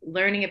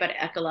learning about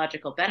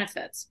ecological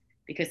benefits,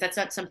 because that's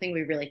not something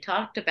we really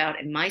talked about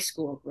in my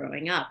school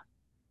growing up.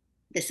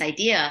 This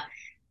idea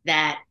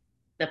that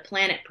the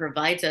planet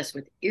provides us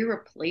with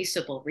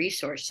irreplaceable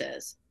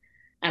resources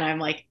And I'm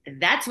like,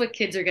 that's what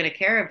kids are going to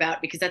care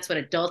about because that's what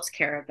adults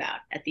care about.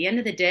 At the end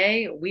of the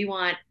day, we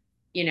want,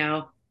 you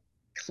know,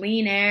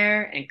 clean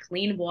air and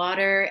clean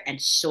water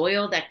and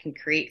soil that can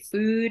create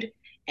food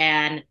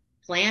and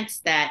plants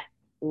that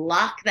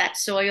lock that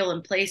soil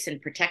in place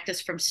and protect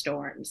us from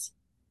storms,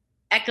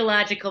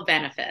 ecological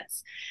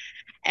benefits.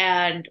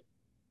 And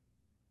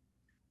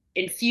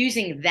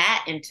infusing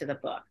that into the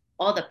book,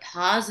 all the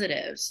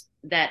positives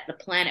that the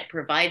planet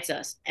provides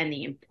us and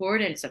the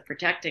importance of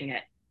protecting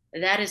it,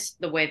 that is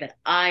the way that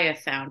I have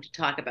found to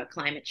talk about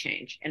climate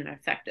change in an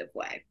effective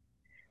way.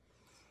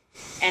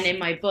 And in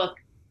my book,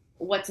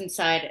 What's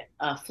Inside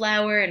a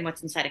Flower and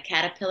What's Inside a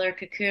Caterpillar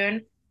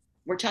Cocoon,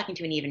 we're talking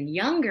to an even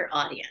younger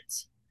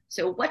audience.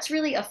 So, what's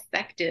really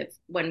effective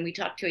when we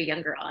talk to a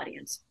younger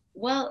audience?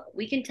 Well,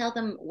 we can tell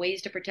them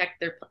ways to protect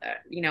their,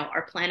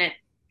 our planet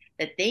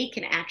that they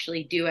can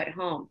actually do at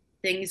home.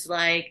 Things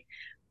like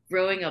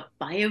growing a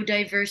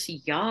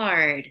biodiverse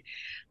yard,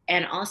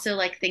 and also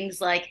like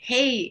things like,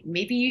 hey,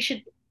 maybe you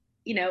should,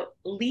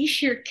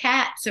 leash your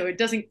cat so it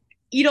doesn't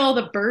eat all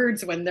the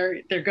birds when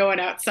they're going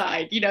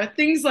outside.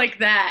 Things like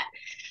that,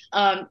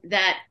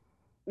 that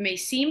may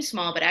seem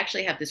small but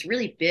actually have this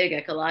really big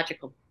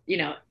ecological,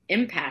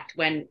 impact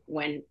when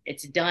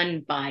it's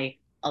done by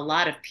a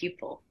lot of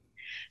people.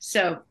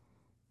 So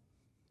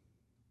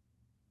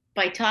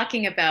by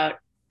talking about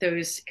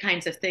those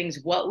kinds of things,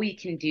 what we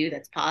can do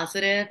that's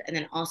positive, and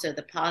then also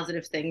the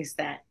positive things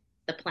that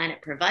the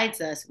planet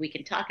provides us, we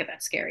can talk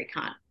about scary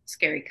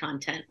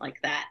content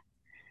like that.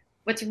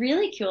 What's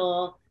really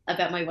cool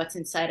about my What's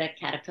Inside a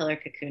Caterpillar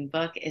Cocoon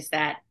book is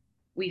that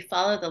we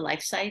follow the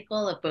life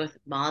cycle of both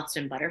moths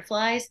and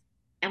butterflies,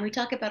 and we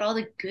talk about all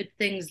the good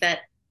things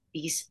that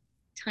these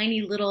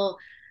tiny little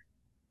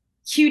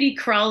cutie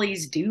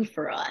crawlies do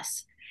for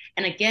us.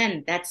 And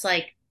again, that's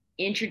like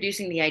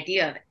introducing the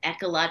idea of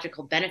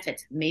ecological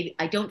benefits. Maybe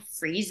I don't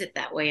phrase it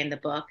that way in the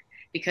book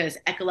because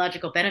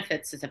ecological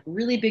benefits is a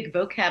really big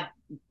vocab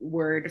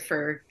word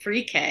for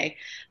pre-K.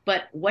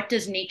 But what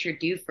does nature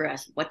do for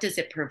us? What does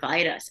it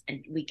provide us?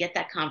 And we get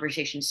that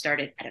conversation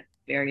started at a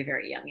very,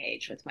 very young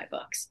age with my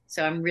books.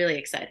 So I'm really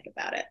excited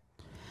about it.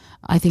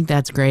 I think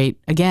that's great.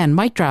 Again,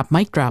 mic drop,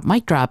 mic drop,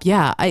 mic drop.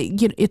 Yeah,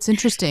 it's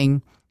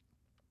interesting.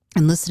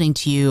 And listening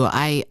to you,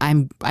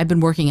 I've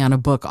been working on a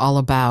book all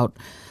about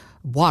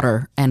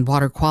water and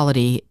water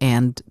quality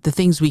and the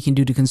things we can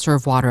do to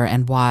conserve water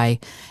and why.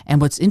 And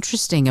what's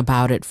interesting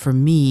about it for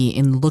me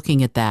in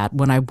looking at that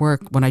when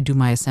I do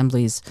my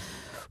assemblies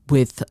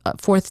with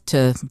fourth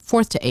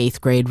to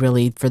eighth grade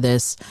really for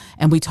this,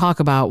 and we talk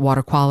about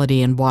water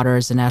quality and water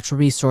as a natural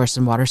resource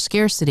and water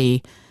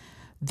scarcity,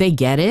 they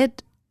get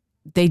it.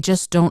 They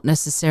just don't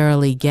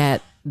necessarily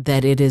get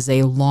that it is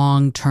a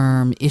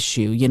long-term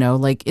issue.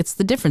 Like it's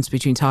the difference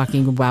between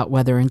talking about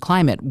weather and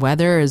climate.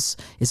 Weather is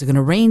it going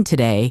to rain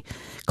today?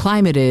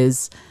 Climate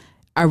is,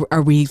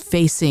 are we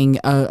facing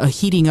a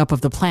heating up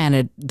of the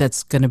planet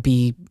that's going to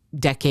be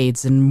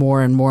decades and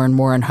more and more and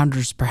more and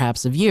hundreds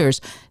perhaps of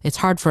years? It's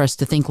hard for us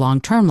to think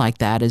long-term like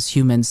that as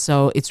humans.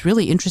 So it's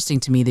really interesting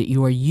to me that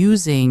you are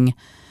using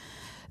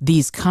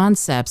these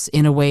concepts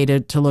in a way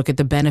to look at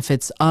the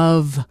benefits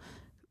of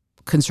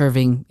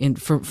conserving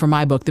for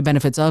my book, the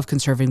benefits of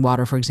conserving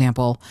water. For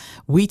example,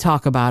 we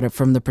talk about it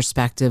from the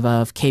perspective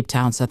of Cape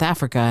Town, South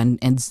Africa, and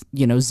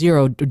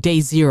day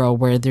zero,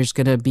 where there's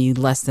going to be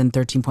less than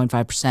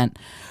 13.5%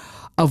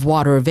 of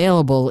water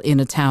available in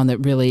a town that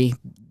really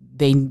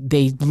they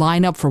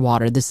line up for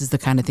water. This is the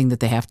kind of thing that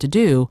they have to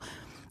do,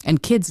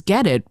 and kids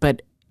get it.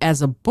 But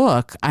as a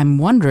book, I'm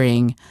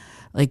wondering,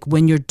 like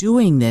when you're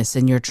doing this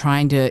and you're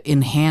trying to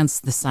enhance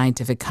the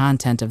scientific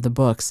content of the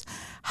books,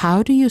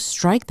 how do you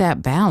strike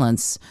that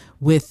balance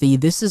with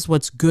this is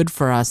what's good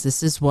for us,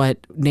 this is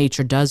what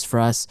nature does for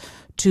us,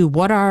 to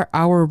what are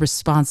our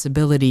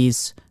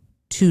responsibilities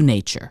to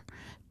nature,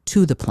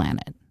 to the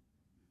planet?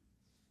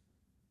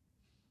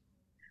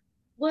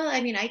 Well,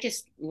 I mean, I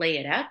just lay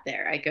it out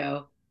there. I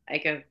go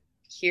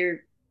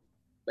here,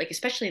 like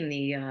especially in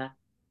the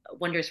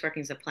wondrous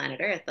workings of planet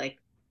Earth, like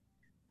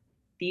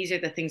these are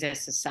the things as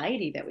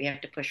society that we have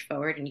to push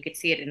forward. And you could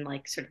see it in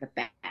like sort of the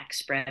back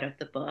spread of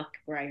the book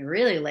where I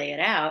really lay it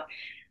out.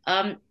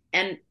 And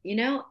I'm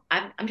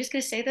just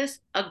going to say this: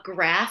 a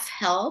graph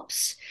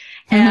helps,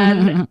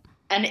 and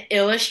an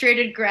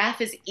illustrated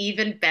graph is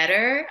even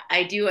better.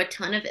 I do a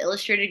ton of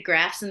illustrated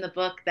graphs in the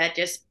book that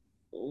just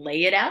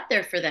lay it out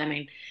there for them. I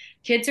mean,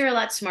 kids are a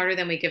lot smarter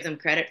than we give them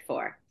credit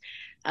for.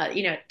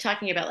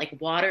 Talking about like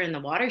water and the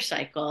water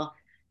cycle,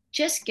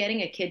 just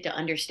getting a kid to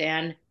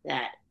understand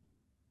that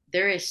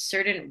there is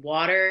certain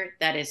water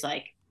that is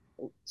like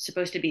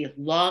supposed to be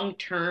long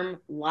term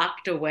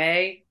locked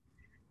away,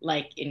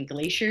 like in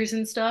glaciers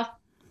and stuff.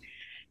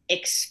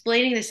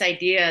 Explaining this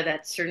idea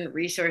that certain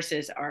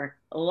resources are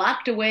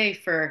locked away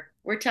for,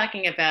 we're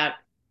talking about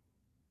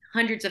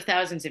hundreds of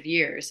thousands of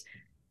years,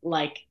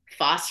 like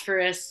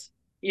phosphorus,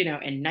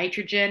 and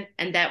nitrogen,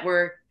 and that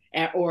were,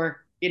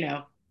 or,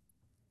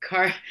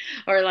 car,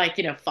 or like,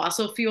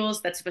 fossil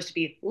fuels that's supposed to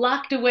be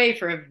locked away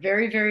for a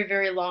very, very,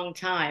 very long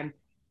time.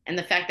 and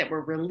the fact that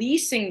we're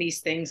releasing these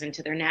things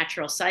into their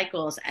natural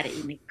cycles at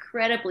an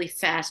incredibly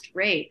fast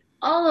rate,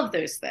 all of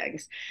those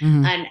things.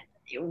 Hmm. And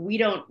we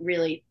don't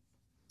really,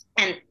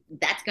 and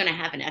that's going to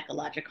have an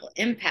ecological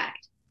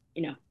impact,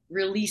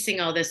 releasing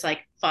all this like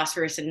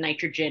phosphorus and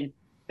nitrogen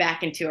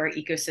back into our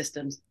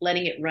ecosystems,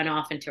 letting it run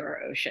off into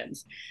our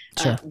oceans,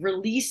 Sure.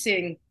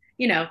 releasing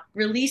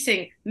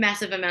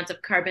massive amounts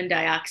of carbon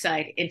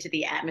dioxide into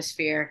the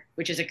atmosphere,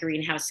 which is a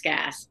greenhouse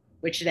gas,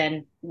 which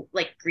then,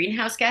 like,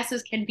 greenhouse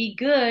gases can be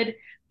good,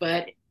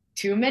 but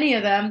too many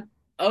of them,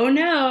 oh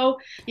no,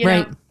 you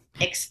know, Right.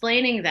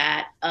 explaining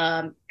that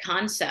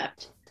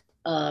concept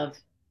of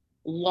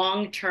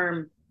long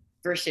term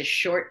versus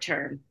short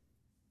term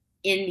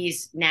in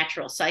these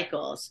natural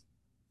cycles,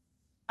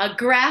 a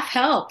graph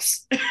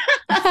helps.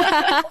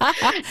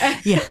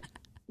 Yeah,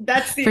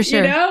 That's for the,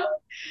 sure.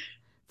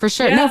 For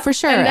sure. No, yeah, for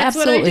sure. and that's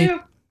what I Absolutely. do.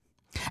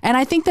 And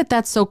I think that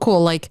that's so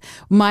cool. Like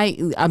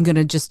I'm going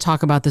to just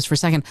talk about this for a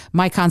second.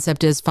 My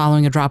concept is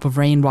following a drop of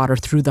rainwater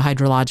through the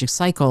hydrologic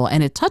cycle,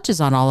 and it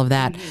touches on all of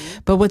that. Mm-hmm.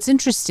 But what's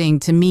interesting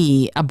to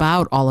me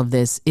about all of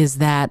this is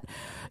that,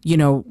 you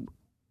know,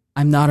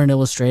 I'm not an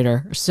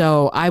illustrator,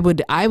 so I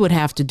would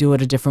have to do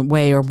it a different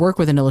way or work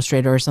with an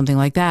illustrator or something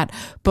like that.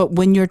 But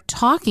when you're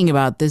talking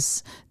about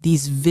these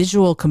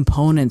visual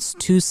components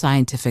to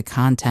scientific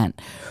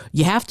content,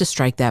 you have to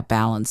strike that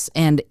balance.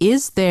 And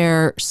is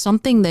there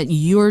something that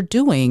you're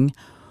doing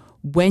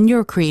when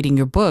you're creating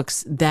your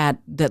books that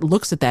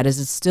looks at that? Is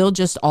it still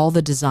just all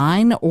the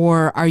design,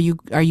 or are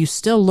you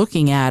still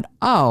looking at,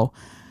 oh,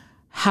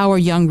 how are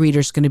young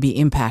readers going to be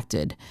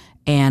impacted,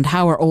 and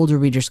how are older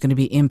readers going to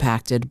be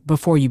impacted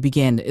before you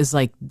begin? Is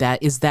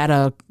that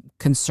a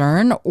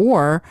concern,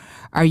 or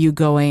are you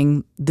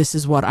going, this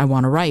is what I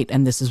want to write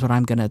and this is what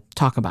I'm going to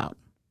talk about?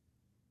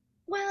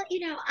 Well,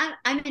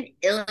 I'm an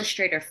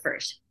illustrator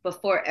first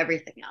before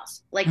everything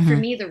else. Like, for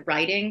Hmm. me, the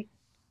writing,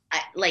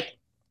 like,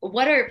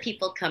 what are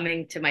people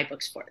coming to my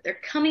books for? They're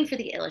coming for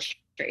the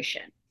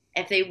illustration.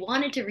 If they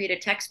wanted to read a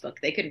textbook,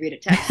 they could read a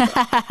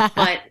textbook.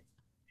 But,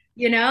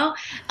 you know,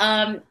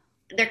 um,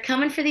 they're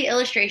coming for the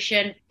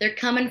illustration, they're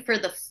coming for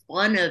the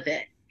fun of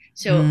it.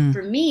 So Mm,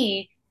 for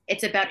me,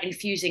 it's about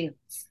infusing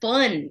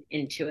fun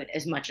into it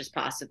as much as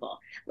possible.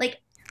 Like,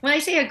 when I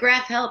say a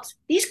graph helps,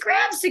 these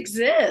graphs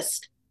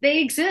exist. They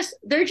exist.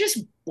 They're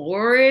just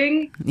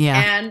boring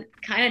yeah. and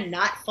kind of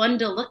not fun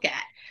to look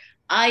at.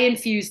 I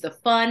infuse the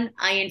fun,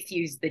 I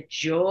infuse the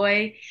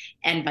joy.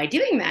 And by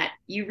doing that,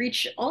 you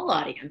reach all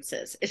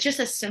audiences. It's just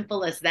as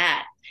simple as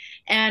that.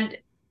 And,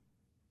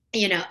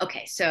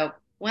 okay, so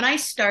when I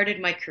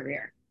started my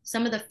career,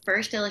 some of the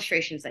first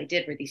illustrations I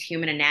did were these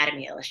human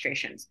anatomy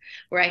illustrations,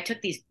 where I took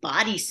these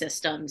body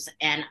systems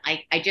and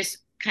I just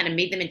kind of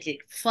made them into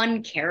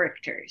fun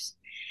characters.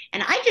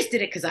 And I just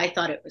did it because I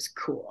thought it was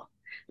cool.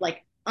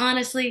 Like,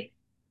 honestly,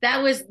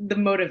 that was the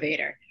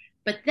motivator.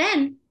 But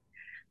then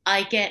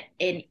I get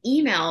an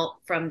email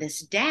from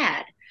this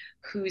dad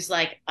who's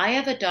like, I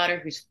have a daughter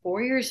who's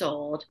 4 years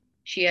old.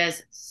 She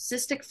has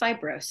cystic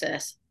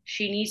fibrosis.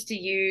 She needs to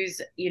use,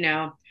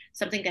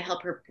 something to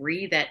help her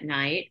breathe at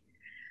night.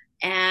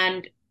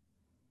 And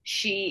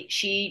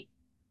she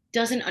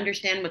doesn't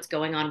understand what's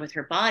going on with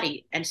her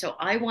body. And so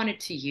I wanted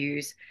to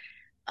use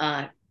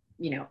uh,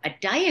 a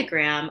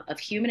diagram of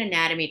human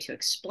anatomy to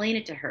explain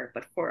it to her.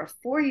 But for a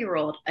 4 year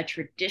old, a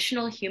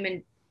traditional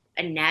human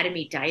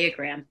anatomy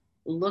diagram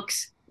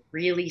looks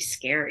really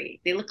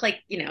scary. They look like,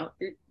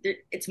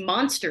 it's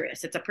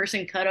monstrous. It's a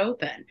person cut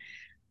open.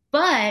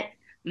 But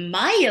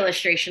my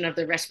illustration of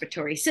the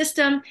respiratory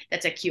system,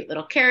 that's a cute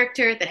little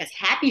character that has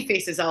happy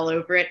faces all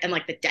over it. And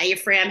like the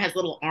diaphragm has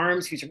little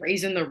arms who's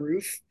raising the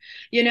roof,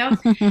 you know,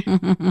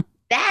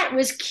 that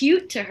was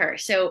cute to her.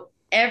 So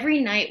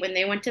every night when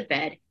they went to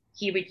bed,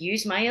 he would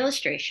use my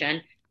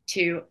illustration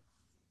to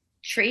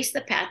trace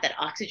the path that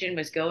oxygen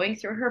was going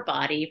through her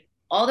body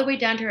all the way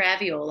down to her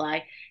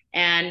alveoli,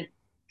 and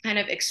kind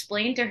of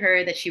explain to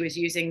her that she was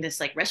using this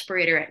like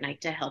respirator at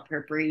night to help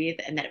her breathe,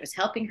 and that it was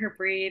helping her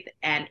breathe,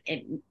 and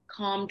it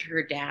calmed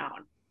her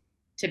down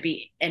to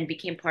be and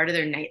became part of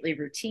their nightly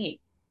routine.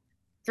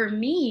 For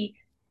me,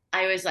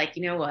 I was like,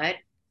 you know what?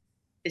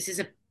 This is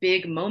a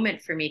big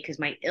moment for me because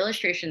my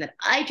illustration that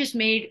I just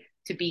made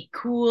to be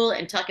cool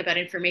and talk about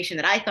information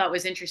that I thought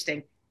was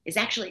interesting is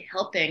actually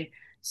helping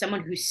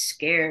someone who's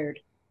scared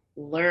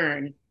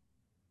learn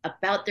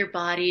about their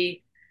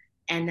body,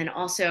 and then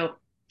also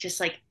just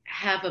like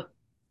have a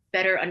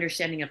better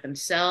understanding of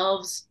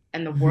themselves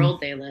and the Mhm.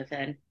 world they live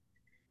in.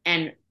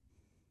 And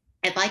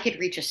if I could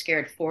reach a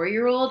scared 4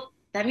 year old,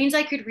 that means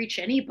I could reach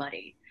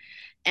anybody.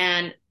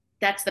 And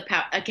that's the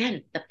power,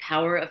 again, the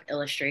power of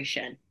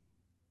illustration.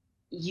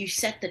 You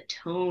set the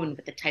tone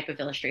with the type of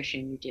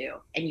illustration you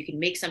do, and you can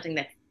make something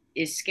that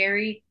is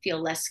scary feel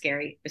less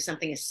scary with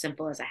something as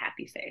simple as a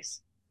happy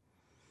face.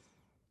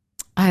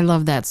 I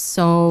love that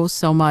so,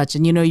 so much.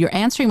 And you're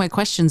answering my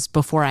questions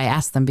before I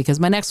ask them, because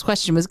my next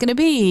question was going to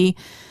be,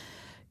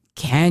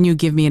 Can you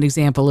give me an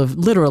example of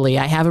literally,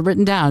 I have it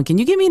written down. Can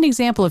you give me an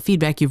example of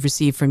feedback you've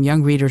received from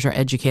young readers or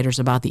educators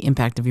about the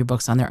impact of your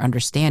books on their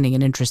understanding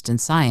and interest in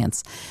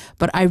science?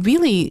 But I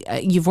really,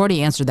 you've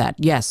already answered that.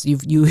 Yes,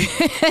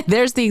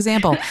 there's the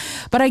example.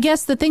 But I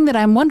guess the thing that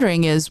I'm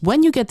wondering is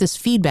when you get this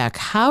feedback,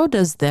 how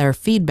does their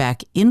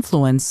feedback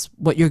influence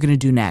what you're going to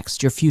do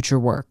next, your future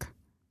work?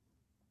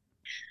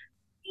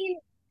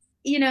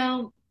 You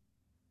know,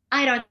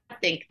 I don't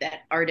think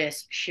that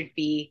artists should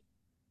be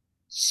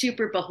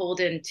super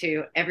beholden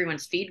to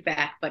everyone's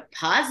feedback, but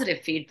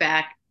positive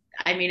feedback,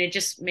 I mean, it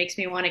just makes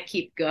me want to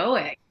keep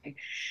going.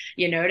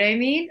 You know what I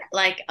mean?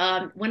 Like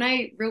when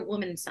I wrote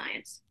Woman in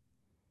Science,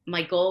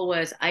 my goal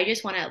was I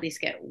just want to at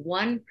least get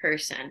one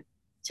person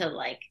to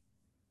like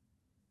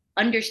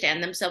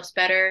understand themselves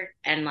better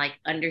and like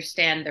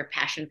understand their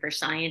passion for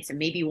science and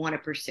maybe want to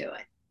pursue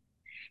it.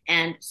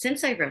 And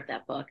since I wrote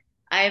that book,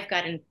 I have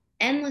gotten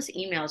endless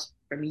emails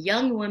from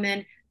young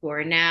women who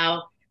are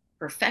now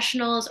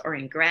professionals or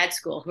in grad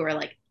school who are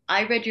like,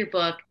 I read your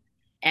book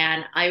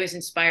and I was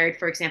inspired,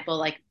 for example,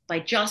 like by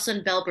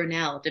Jocelyn Bell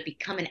Burnell to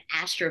become an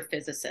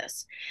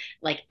astrophysicist.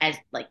 Like, as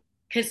like,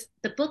 because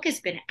the book has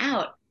been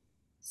out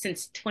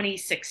since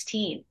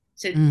 2016.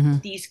 So Mm-hmm.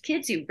 these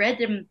kids who read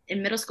them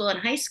in middle school and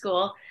high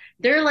school,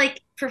 they're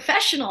like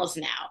professionals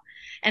now.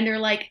 And they're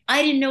like,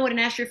 I didn't know what an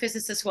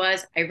astrophysicist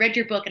was. I read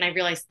your book and I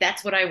realized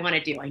that's what I want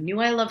to do. I knew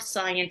I loved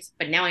science,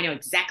 but now I know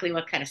exactly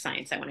what kind of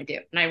science I want to do.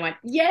 And I went,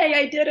 yay,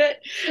 I did it.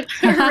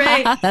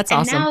 Hooray. That's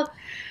And awesome.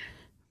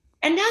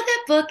 now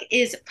that book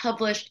is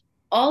published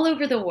all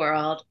over the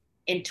world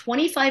in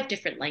 25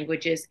 different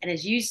languages and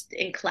is used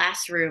in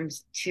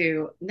classrooms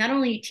to not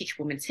only teach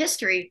women's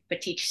history,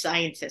 but teach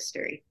science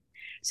history.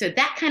 So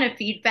that kind of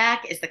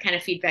feedback is the kind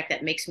of feedback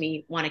that makes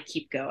me want to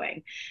keep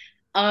going.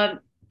 Um,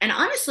 and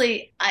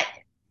honestly,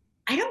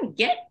 I don't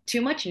get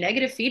too much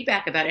negative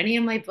feedback about any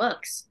of my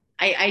books.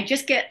 I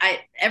just get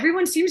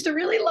everyone seems to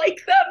really like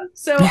them.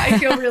 So I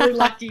feel really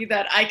lucky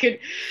that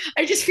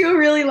I just feel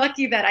really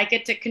lucky that I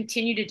get to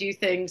continue to do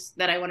things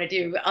that I want to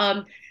do.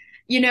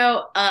 You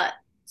know,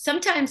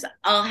 sometimes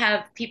I'll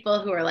have people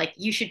who are like,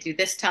 you should do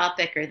this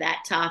topic or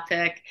that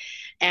topic.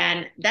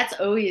 And that's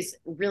always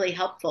really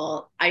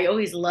helpful. I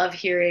always love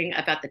hearing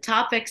about the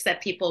topics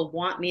that people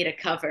want me to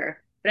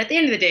cover. But at the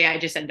end of the day, I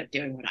just end up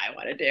doing what I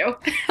want to do.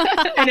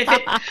 And if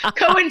it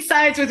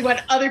coincides with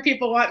what other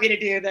people want me to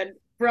do, then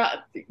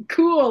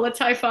cool, let's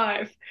high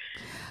five.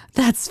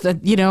 That's the,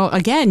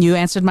 again, you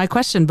answered my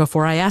question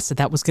before I asked it.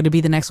 That was going to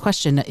be the next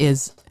question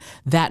is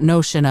that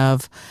notion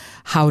of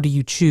how do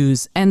you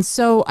choose? And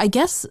so I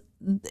guess,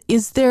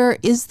 is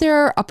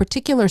there a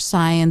particular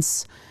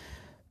science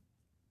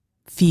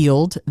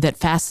field that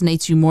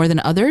fascinates you more than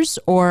others?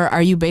 Or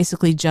are you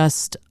basically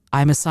just,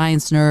 I'm a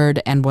science nerd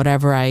and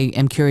whatever I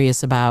am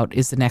curious about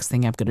is the next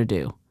thing I'm going to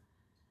do?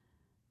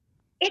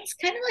 It's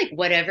kind of like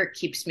whatever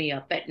keeps me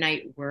up at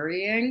night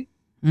worrying.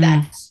 Mm,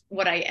 That's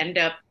what I end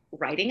up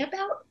writing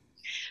about.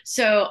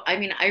 So, I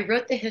mean, I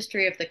wrote the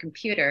history of the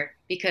computer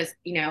because,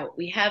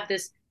 we have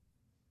this,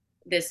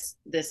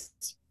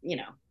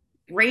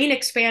 brain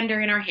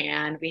expander in our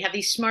hand. We have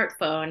these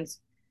smartphones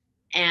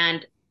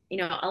and,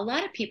 a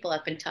lot of people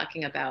have been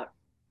talking about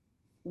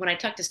when I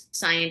talk to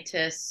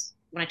scientists,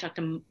 when I talk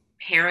to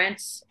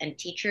parents and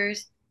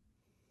teachers,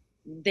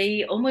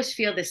 they almost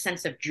feel this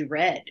sense of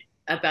dread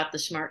about the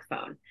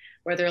smartphone,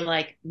 where they're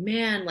like,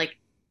 man, like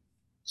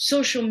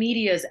social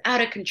media is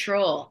out of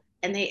control.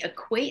 And they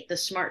equate the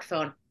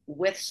smartphone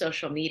with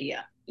social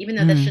media, even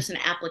though that's mm, just an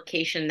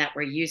application that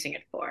we're using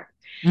it for.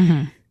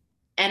 mm-hmm.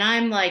 And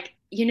I'm like,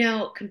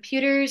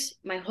 computers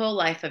my whole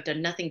life have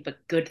done nothing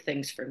but good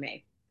things for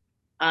me.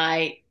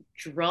 I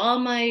draw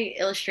my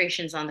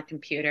illustrations on the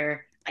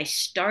computer. I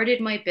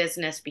started my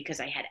business because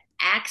I had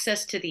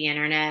access to the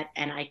internet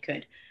and I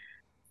could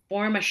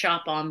form a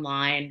shop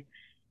online.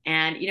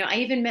 And, I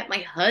even met my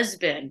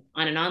husband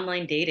on an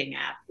online dating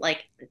app.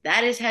 Like,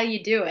 that is how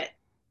you do it.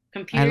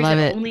 I Computers love have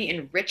it. only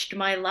enriched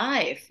my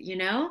life.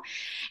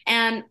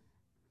 And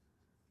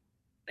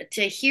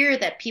to hear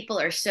that people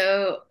are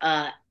so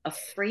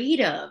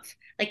afraid of,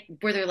 like,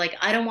 where they're like,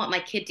 I don't want my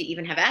kid to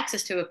even have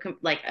access to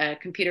a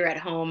computer at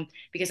home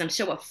because I'm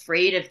so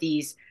afraid of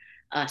these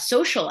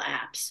social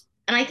apps.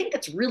 And I think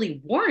that's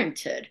really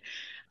warranted.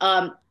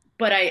 Um,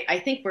 but I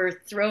think we're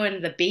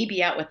throwing the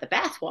baby out with the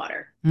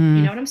bathwater.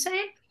 You know Mm. what I'm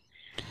saying?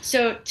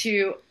 So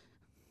to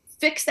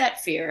fix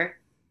that fear,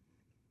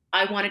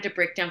 I wanted to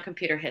break down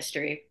computer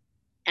history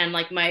and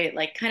like my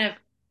like kind of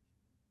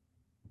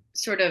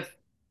sort of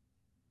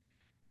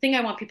thing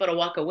I want people to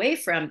walk away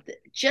from,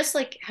 just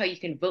like how you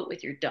can vote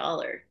with your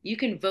dollar, you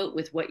can vote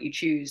with what you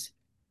choose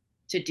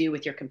to do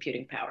with your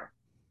computing power.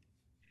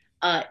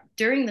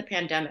 During the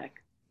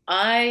pandemic,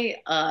 I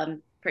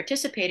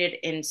participated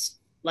in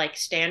like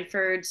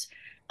Stanford's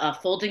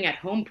folding at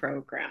home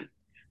program,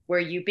 where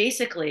you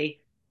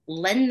basically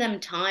lend them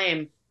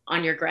time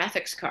on your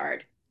graphics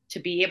card to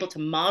be able to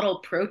model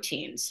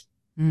proteins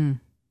Mm.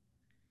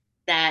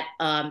 that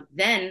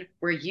then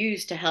were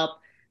used to help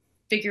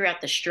figure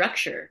out the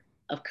structure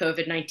of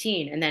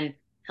COVID-19 and then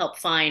help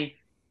find,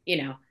 you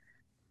know,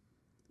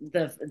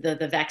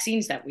 the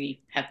vaccines that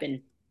we have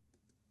been,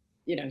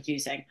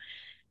 using.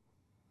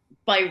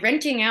 By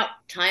renting out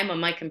time on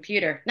my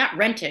computer, not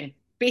renting,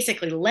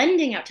 basically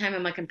lending out time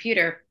on my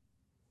computer,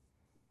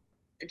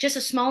 just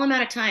a small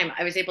amount of time,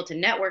 I was able to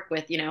network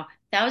with,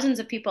 thousands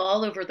of people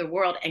all over the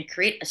world and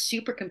create a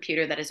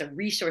supercomputer that is a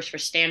resource for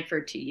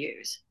Stanford to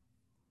use.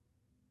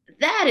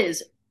 That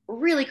is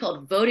really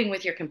called voting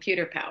with your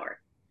computer power.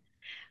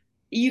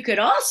 You could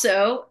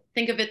also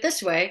think of it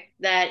this way,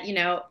 that,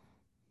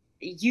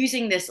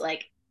 using this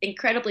like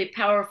incredibly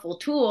powerful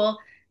tool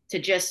to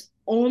just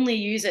only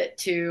use it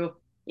to,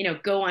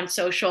 go on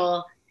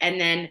social and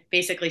then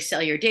basically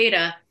sell your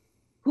data.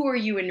 Who are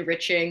you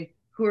enriching?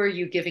 Who are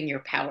you giving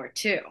your power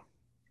to?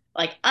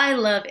 Like, I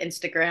love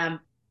Instagram.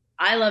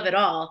 I love it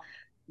all.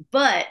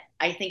 But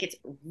I think it's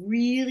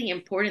really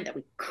important that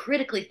we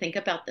critically think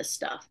about this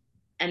stuff,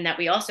 and that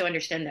we also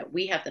understand that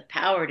we have the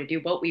power to do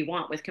what we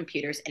want with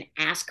computers and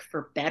ask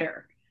for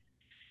better,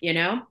 you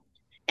know?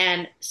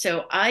 And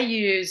so I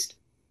used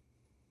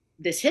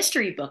this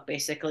history book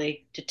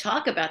basically to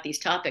talk about these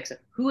topics of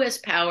who has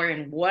power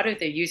and what are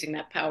they using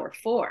that power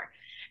for,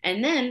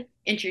 and then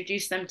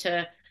introduce them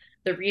to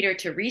the reader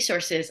to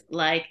resources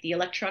like the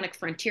Electronic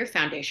Frontier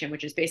Foundation,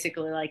 which is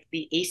basically like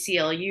the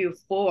ACLU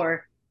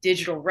for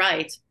digital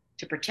rights,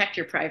 to protect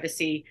your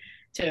privacy,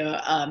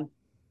 to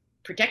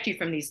protect you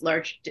from these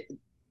large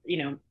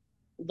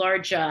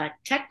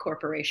tech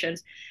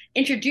corporations.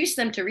 Introduce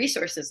them to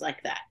resources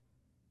like that.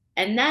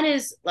 And that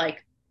is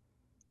like,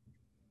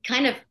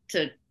 kind of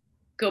to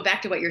go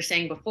back to what you're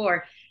saying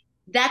before,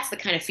 that's the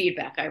kind of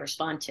feedback I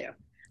respond to.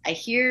 I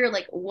hear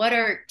like, what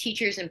are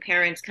teachers and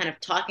parents kind of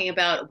talking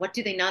about? What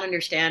do they not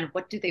understand?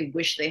 What do they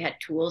wish they had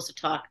tools to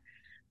talk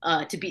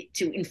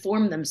to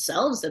inform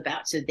themselves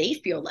about, so they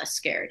feel less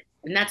scared?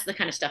 And that's the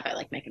kind of stuff I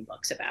like making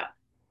books about.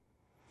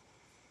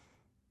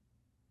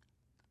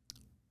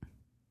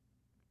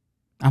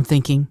 I'm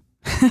thinking.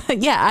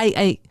 Yeah,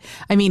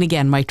 I mean,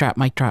 again, mic drop,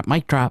 mic drop,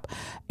 mic drop.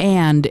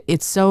 And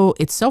it's so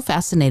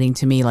fascinating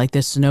to me, like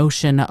this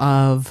notion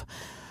of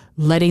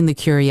letting the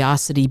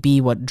curiosity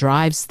be what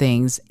drives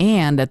things,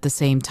 and at the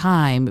same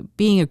time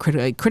being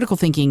critical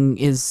thinking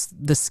is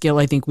the skill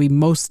I think we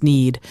most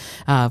need,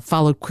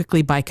 followed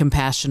quickly by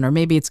compassion, or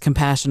maybe it's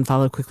compassion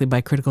followed quickly by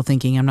critical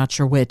thinking, I'm not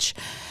sure which.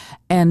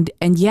 And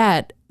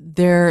yet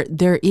there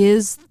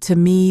is, to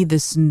me,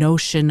 this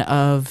notion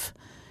of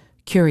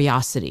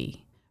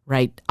curiosity,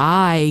 right?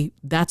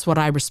 That's what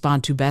I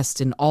respond to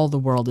best in all the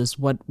world, is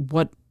what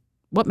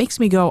makes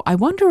me go, I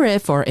wonder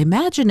if, or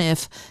imagine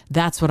if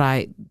that's what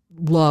I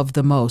love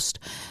the most.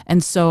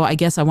 And so I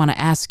guess I want to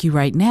ask you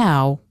right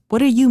now,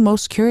 what are you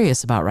most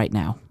curious about right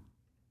now?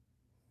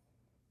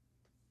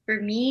 For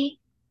me,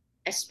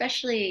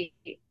 especially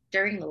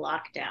during the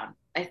lockdown,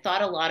 I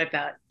thought a lot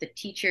about the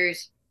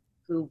teachers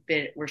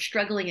were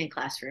struggling in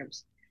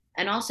classrooms,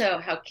 and also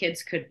how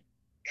kids could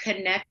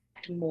connect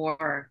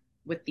more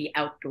with the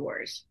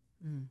outdoors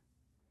Mm.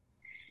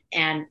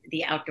 and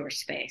the outdoor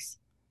space.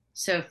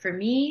 So for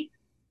me,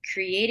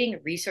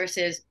 creating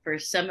resources for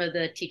some of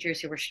the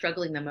teachers who were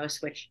struggling the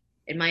most, which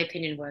in my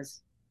opinion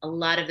was a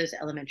lot of those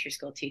elementary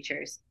school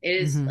teachers, it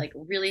is Mm-hmm. like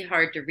really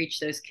hard to reach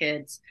those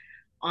kids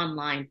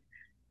online.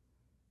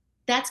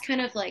 That's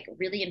kind of like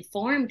really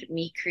informed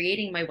me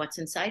creating my What's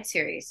Inside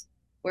series,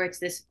 where it's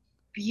this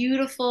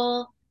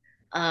beautiful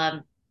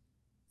um,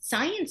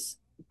 science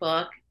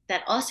book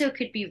that also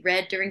could be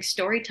read during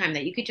story time,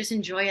 that you could just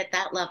enjoy at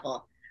that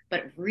level,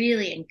 but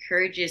really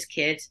encourages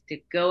kids to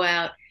go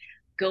out,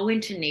 go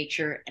into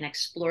nature and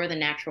explore the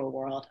natural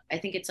world. I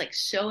think it's like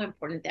so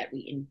important that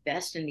we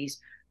invest in these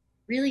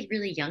really,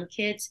 really young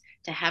kids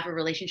to have a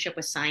relationship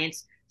with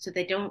science, so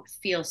they don't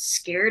feel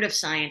scared of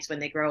science when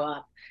they grow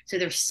up. So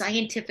they're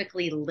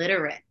scientifically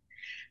literate.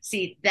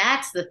 See,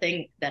 that's the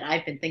thing that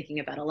I've been thinking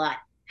about a lot.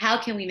 How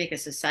can we make a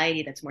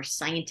society that's more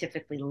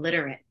scientifically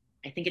literate?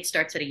 I think it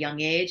starts at a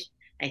young age.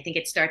 I think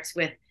it starts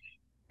with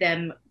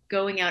them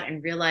going out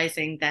and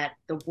realizing that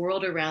the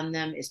world around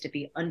them is to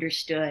be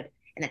understood,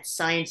 and that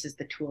science is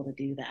the tool to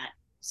do that.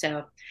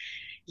 So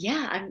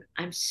yeah,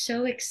 I'm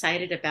so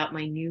excited about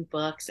my new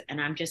books,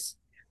 and I'm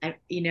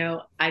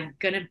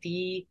gonna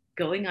be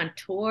going on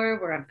tour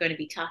where I'm going to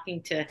be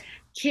talking to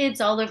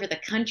kids all over the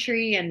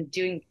country and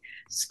doing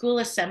school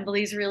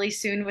assemblies really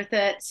soon with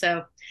it.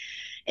 So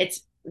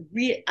it's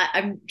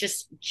I'm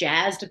just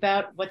jazzed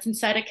about what's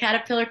inside a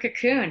caterpillar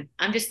cocoon.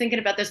 I'm just thinking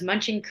about those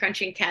munching,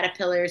 crunching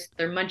caterpillars.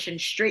 They're munching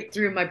straight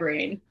through my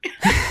brain.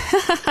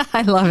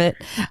 I love it.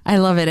 I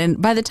love it.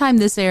 And by the time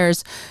this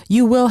airs,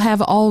 you will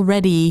have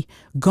already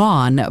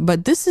gone.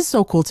 But this is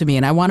so cool to me,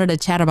 and I wanted to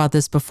chat about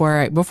this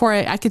before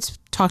I could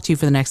talk to you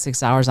for the next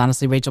 6 hours,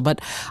 honestly, Rachel.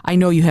 But I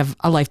know you have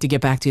a life to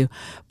get back to.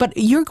 But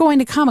you're going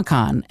to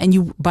Comic-Con,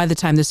 and by the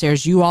time this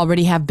airs, you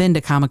already have been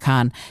to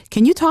Comic-Con.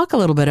 Can you talk a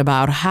little bit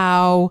about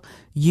how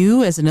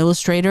you, as an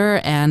illustrator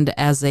and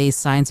as a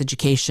science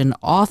education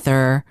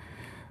author,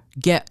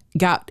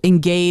 got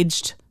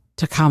engaged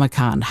to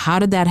Comic-Con? How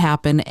did that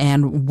happen,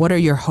 and what are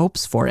your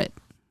hopes for it?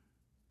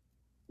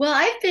 Well,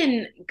 I've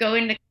been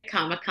going to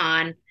Comic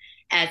Con,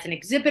 as an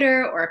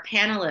exhibitor or a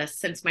panelist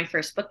since my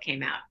first book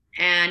came out.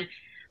 And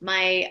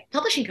my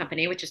publishing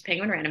company, which is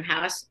Penguin Random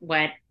House,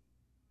 went,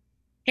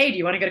 "Hey, do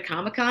you want to go to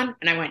Comic-Con?"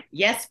 And I went,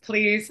 "Yes,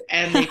 please."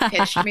 And they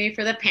pitched me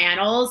for the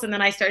panels. And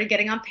then I started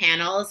getting on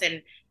panels.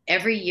 And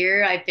every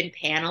year I've been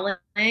paneling.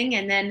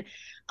 And then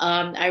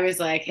I was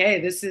like, hey,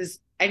 this is,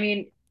 I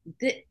mean,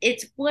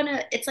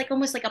 it's like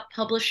almost like a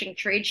publishing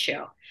trade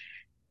show.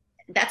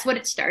 That's what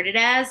it started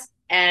as.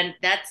 And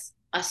that's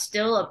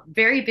still a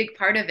very big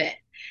part of it.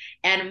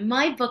 And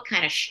my book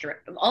kind of,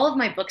 all of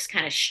my books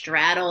kind of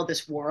straddle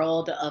this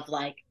world of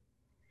like,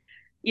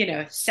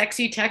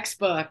 sexy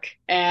textbook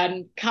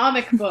and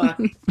comic book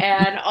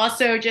and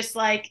also just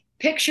like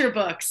picture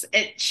books.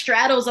 It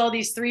straddles all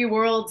these three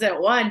worlds at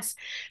once.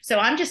 So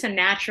I'm just a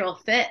natural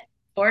fit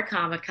for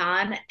Comic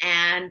Con.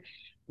 And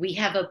we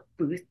have a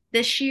booth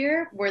this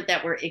year we're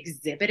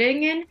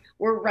exhibiting in.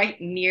 We're right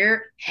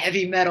near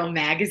Heavy Metal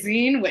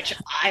Magazine, which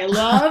I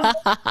love.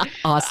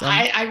 Awesome.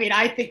 I mean,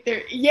 I think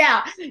they're,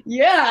 yeah,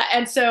 yeah.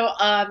 And so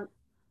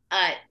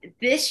uh,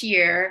 this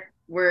year,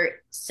 we're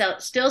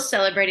still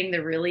celebrating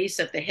the release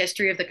of the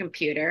history of the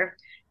computer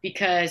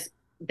because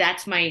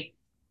that's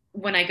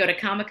when I go to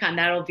Comic Con,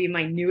 that'll be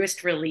my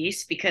newest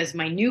release because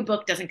my new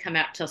book doesn't come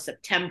out till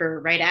September,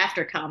 right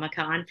after Comic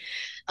Con.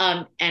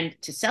 And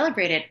to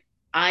celebrate it,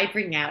 I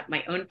bring out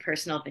my own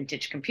personal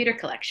vintage computer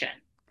collection.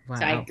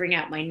 So I Wow. bring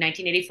out my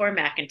 1984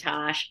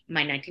 Macintosh,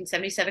 my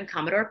 1977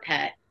 Commodore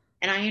PET,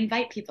 and I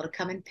invite people to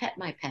come and pet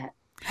my pet.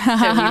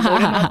 So we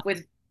load them up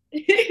with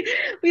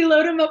we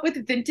load them up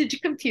with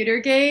vintage computer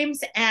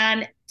games,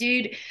 and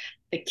dude,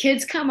 the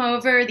kids come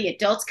over, the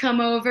adults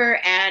come over,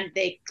 and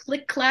they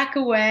click clack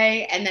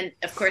away. And then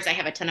of course I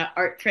have a ton of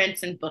art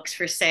prints and books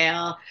for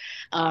sale.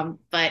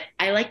 But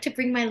I like to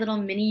bring my little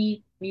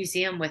mini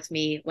museum with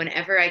me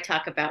whenever I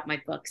talk about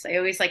my books. I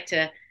always like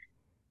to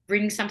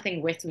bring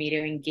something with me to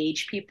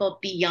engage people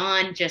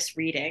beyond just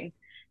reading.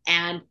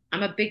 And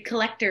I'm a big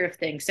collector of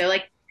things, so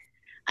like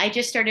I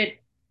just started,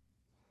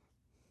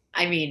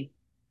 I mean,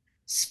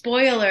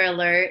 spoiler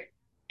alert,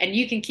 and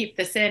you can keep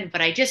this in,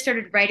 but I just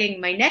started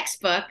writing my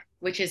next book,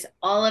 which is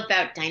all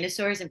about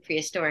dinosaurs and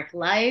prehistoric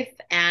life.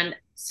 And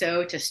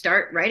so to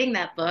start writing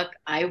that book,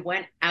 I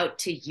went out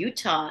to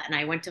Utah and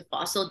I went to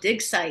fossil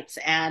dig sites.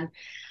 And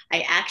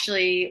I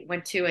actually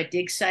went to a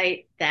dig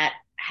site that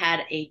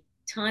had a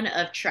ton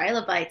of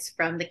trilobites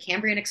from the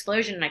Cambrian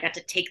explosion, and I got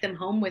to take them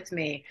home with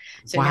me.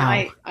 So now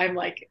Wow. I'm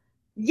like,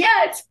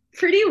 yeah, it's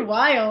pretty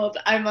wild.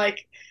 I'm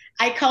like,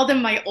 I call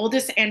them my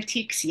oldest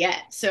antiques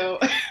yet. So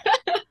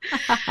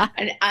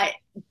and I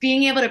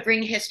being able to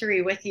bring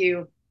history with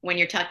you when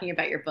you're talking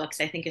about your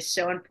books, I think is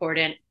so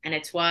important. And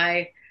it's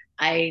why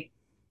I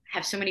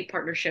have so many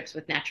partnerships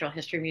with natural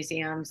history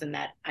museums and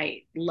that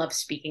I love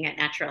speaking at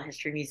natural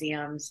history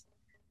museums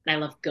and I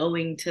love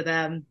going to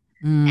them.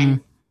 Mm,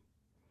 And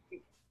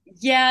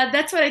yeah,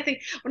 that's what I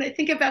think. When I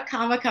think about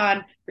Comic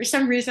Con, for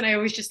some reason, I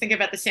always just think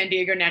about the San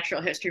Diego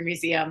Natural History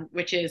Museum,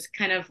 which is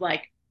kind of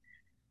like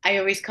I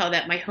always call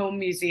that my home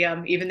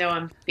museum, even though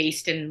I'm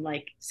based in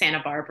like Santa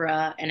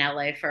Barbara and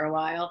LA for a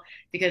while,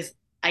 because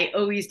I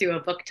always do a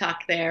book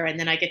talk there, and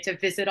then I get to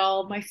visit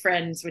all my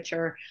friends, which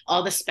are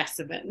all the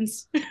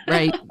specimens.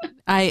 right.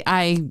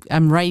 I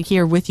am right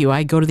here with you.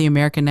 I go to the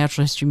American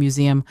Natural History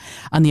Museum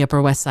on the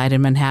Upper West Side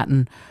in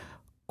Manhattan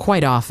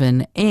quite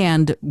often.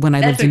 And when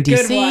I That's lived in a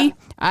good DC, one.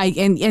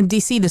 in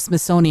DC, the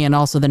Smithsonian,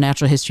 also the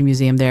Natural History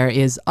Museum there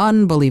is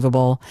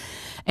unbelievable.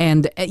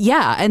 And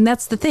yeah, and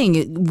that's the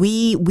thing.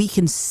 We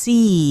can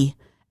see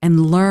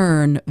and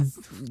learn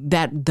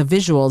that the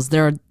visuals,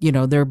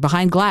 they're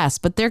behind glass,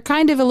 but they're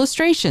kind of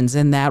illustrations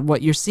in that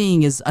what you're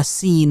seeing is a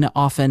scene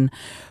often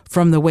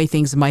from the way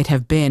things might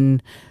have been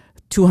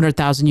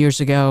 200,000 years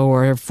ago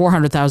or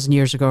 400,000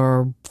 years ago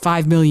or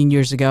 5 million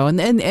years ago.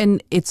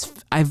 And it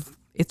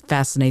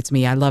fascinates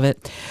me. I love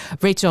it.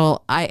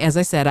 Rachel, as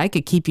I said, I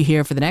could keep you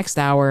here for the next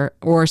hour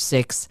or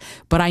six,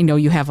 but I know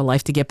you have a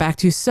life to get back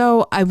to.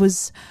 So I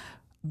was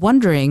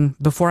wondering,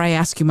 before I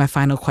ask you my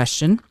final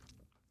question,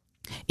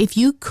 if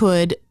you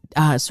could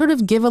sort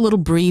of give a little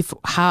brief.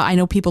 How I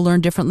know people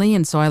learn differently,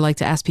 and so I like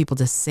to ask people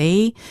to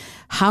say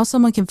how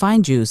someone can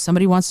find you.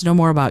 Somebody wants to know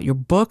more about your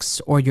books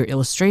or your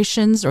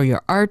illustrations or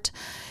your art.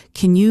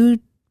 Can you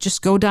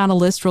just go down a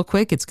list real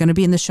quick? It's going to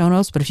be in the show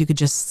notes, but if you could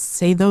just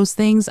say those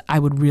things, I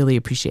would really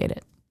appreciate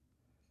it.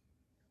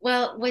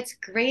 Well, what's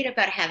great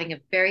about having a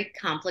very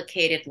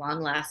complicated,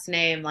 long last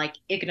name like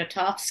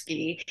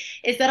Ignotofsky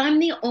is that I'm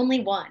the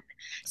only one.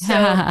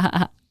 So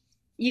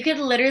you could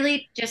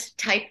literally just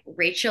type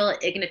Rachel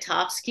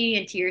Ignotofsky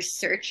into your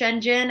search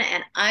engine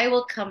and I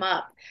will come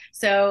up.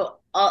 So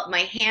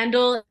my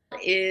handle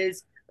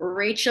is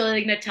Rachel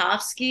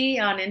Ignotofsky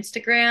on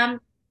Instagram.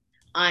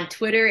 On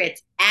Twitter,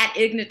 it's at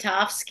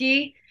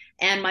Ignotofsky.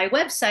 And my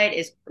website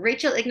is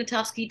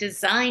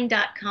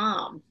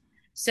rachelignotofskydesign.com.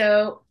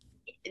 So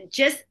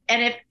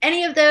and if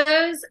any of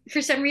those,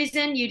 for some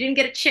reason, you didn't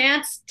get a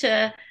chance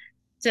to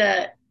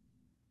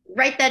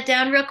write that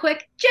down real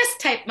quick, just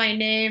type my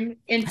name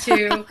into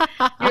your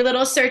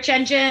little search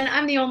engine.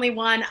 I'm the only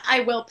one.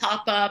 I will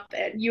pop up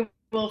and you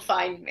will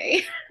find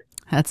me.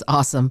 That's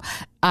awesome.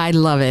 I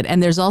love it.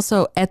 And there's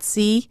also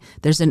Etsy.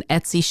 There's an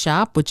Etsy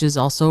shop, which is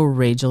also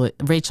Rachel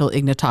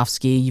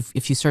Ignotofsky.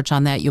 If you search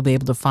on that, you'll be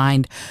able to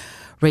find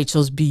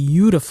Rachel's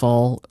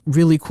beautiful,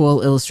 really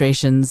cool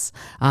illustrations,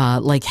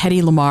 like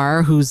Hedy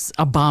Lamarr, who's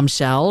a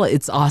bombshell.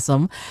 It's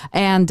awesome,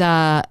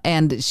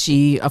 and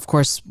she, of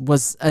course,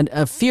 was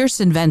a fierce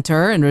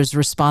inventor and was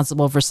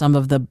responsible for some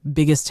of the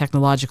biggest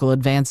technological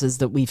advances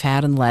that we've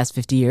had in the last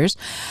 50 years.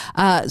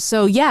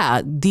 So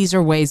yeah, these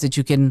are ways that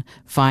you can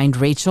find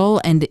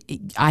Rachel, and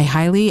I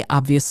highly,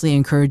 obviously,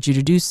 encourage you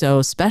to do so.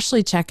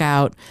 Especially check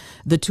out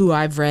the two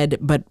I've read,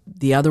 but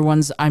the other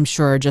ones I'm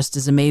sure are just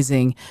as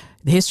amazing.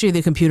 The History of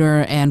the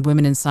Computer and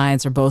Women in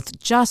Science are both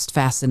just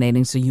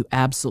fascinating, so you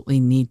absolutely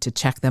need to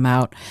check them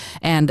out.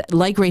 And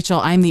like Rachel,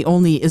 I'm the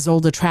only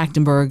Isolde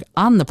Trachtenberg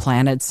on the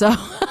planet, so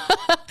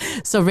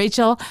so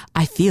Rachel,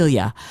 I feel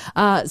ya.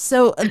 But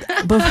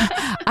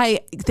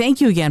I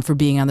thank you again for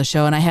being on the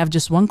show, and I have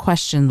just one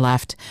question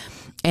left.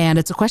 And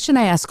it's a question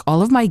I ask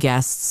all of my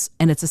guests,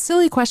 and it's a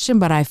silly question,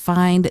 but I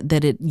find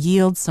that it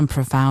yields some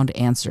profound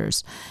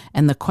answers.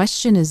 And the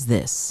question is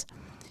this: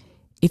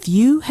 if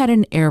you had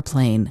an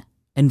airplane,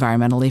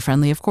 environmentally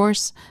friendly, of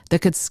course,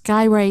 that could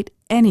skywrite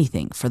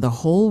anything for the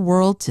whole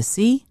world to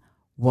see,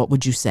 what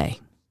would you say?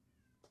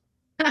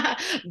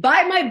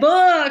 Buy my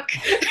book.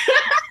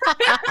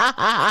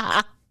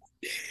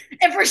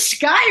 And for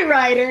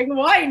skywriting,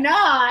 why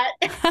not?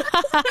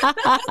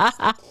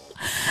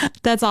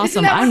 That's Isn't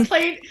awesome. that what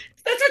plane?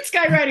 That's what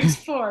skywriting's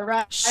for,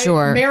 right?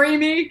 Sure. Marry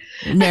me.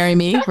 Marry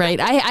me, right?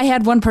 I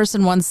had one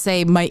person once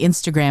say my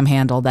Instagram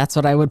handle. That's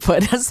what I would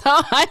put. So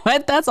I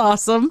went, that's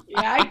awesome.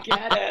 Yeah, I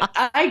get it.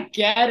 I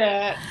get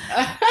it.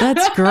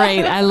 That's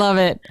great. I love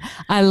it.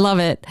 I love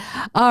it.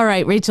 All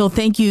right, Rachel,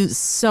 thank you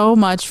so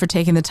much for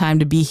taking the time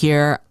to be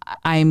here.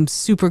 I'm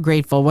super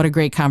grateful. What a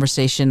great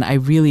conversation. I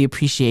really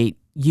appreciate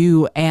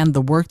you and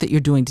the work that you're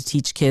doing to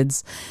teach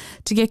kids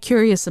to get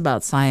curious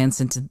about science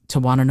and to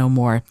want to know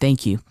more.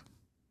 Thank you.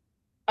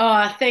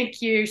 Oh,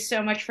 thank you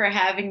so much for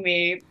having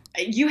me.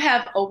 You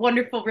have a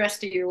wonderful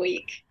rest of your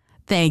week.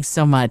 Thanks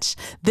so much.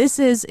 This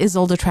is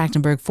Isolde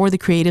Trachtenberg for the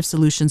Creative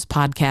Solutions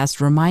Podcast,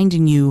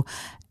 reminding you,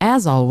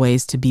 as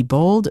always, to be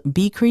bold,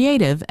 be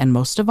creative, and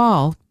most of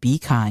all, be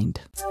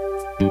kind.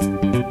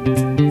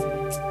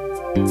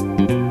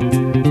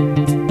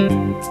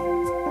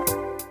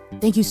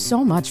 Thank you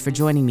so much for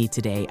joining me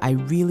today. I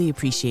really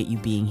appreciate you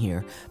being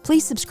here.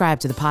 Please subscribe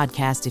to the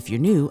podcast if you're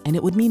new, and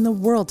it would mean the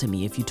world to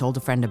me if you told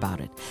a friend about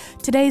it.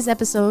 Today's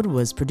episode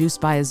was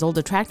produced by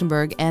Isolde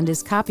Trachtenberg and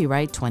is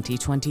copyright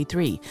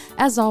 2023.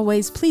 As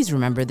always, please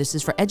remember this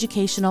is for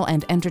educational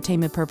and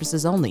entertainment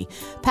purposes only.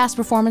 Past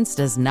performance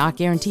does not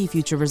guarantee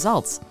future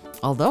results,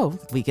 although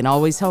we can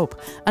always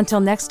hope. Until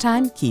next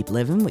time, keep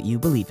living what you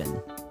believe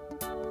in.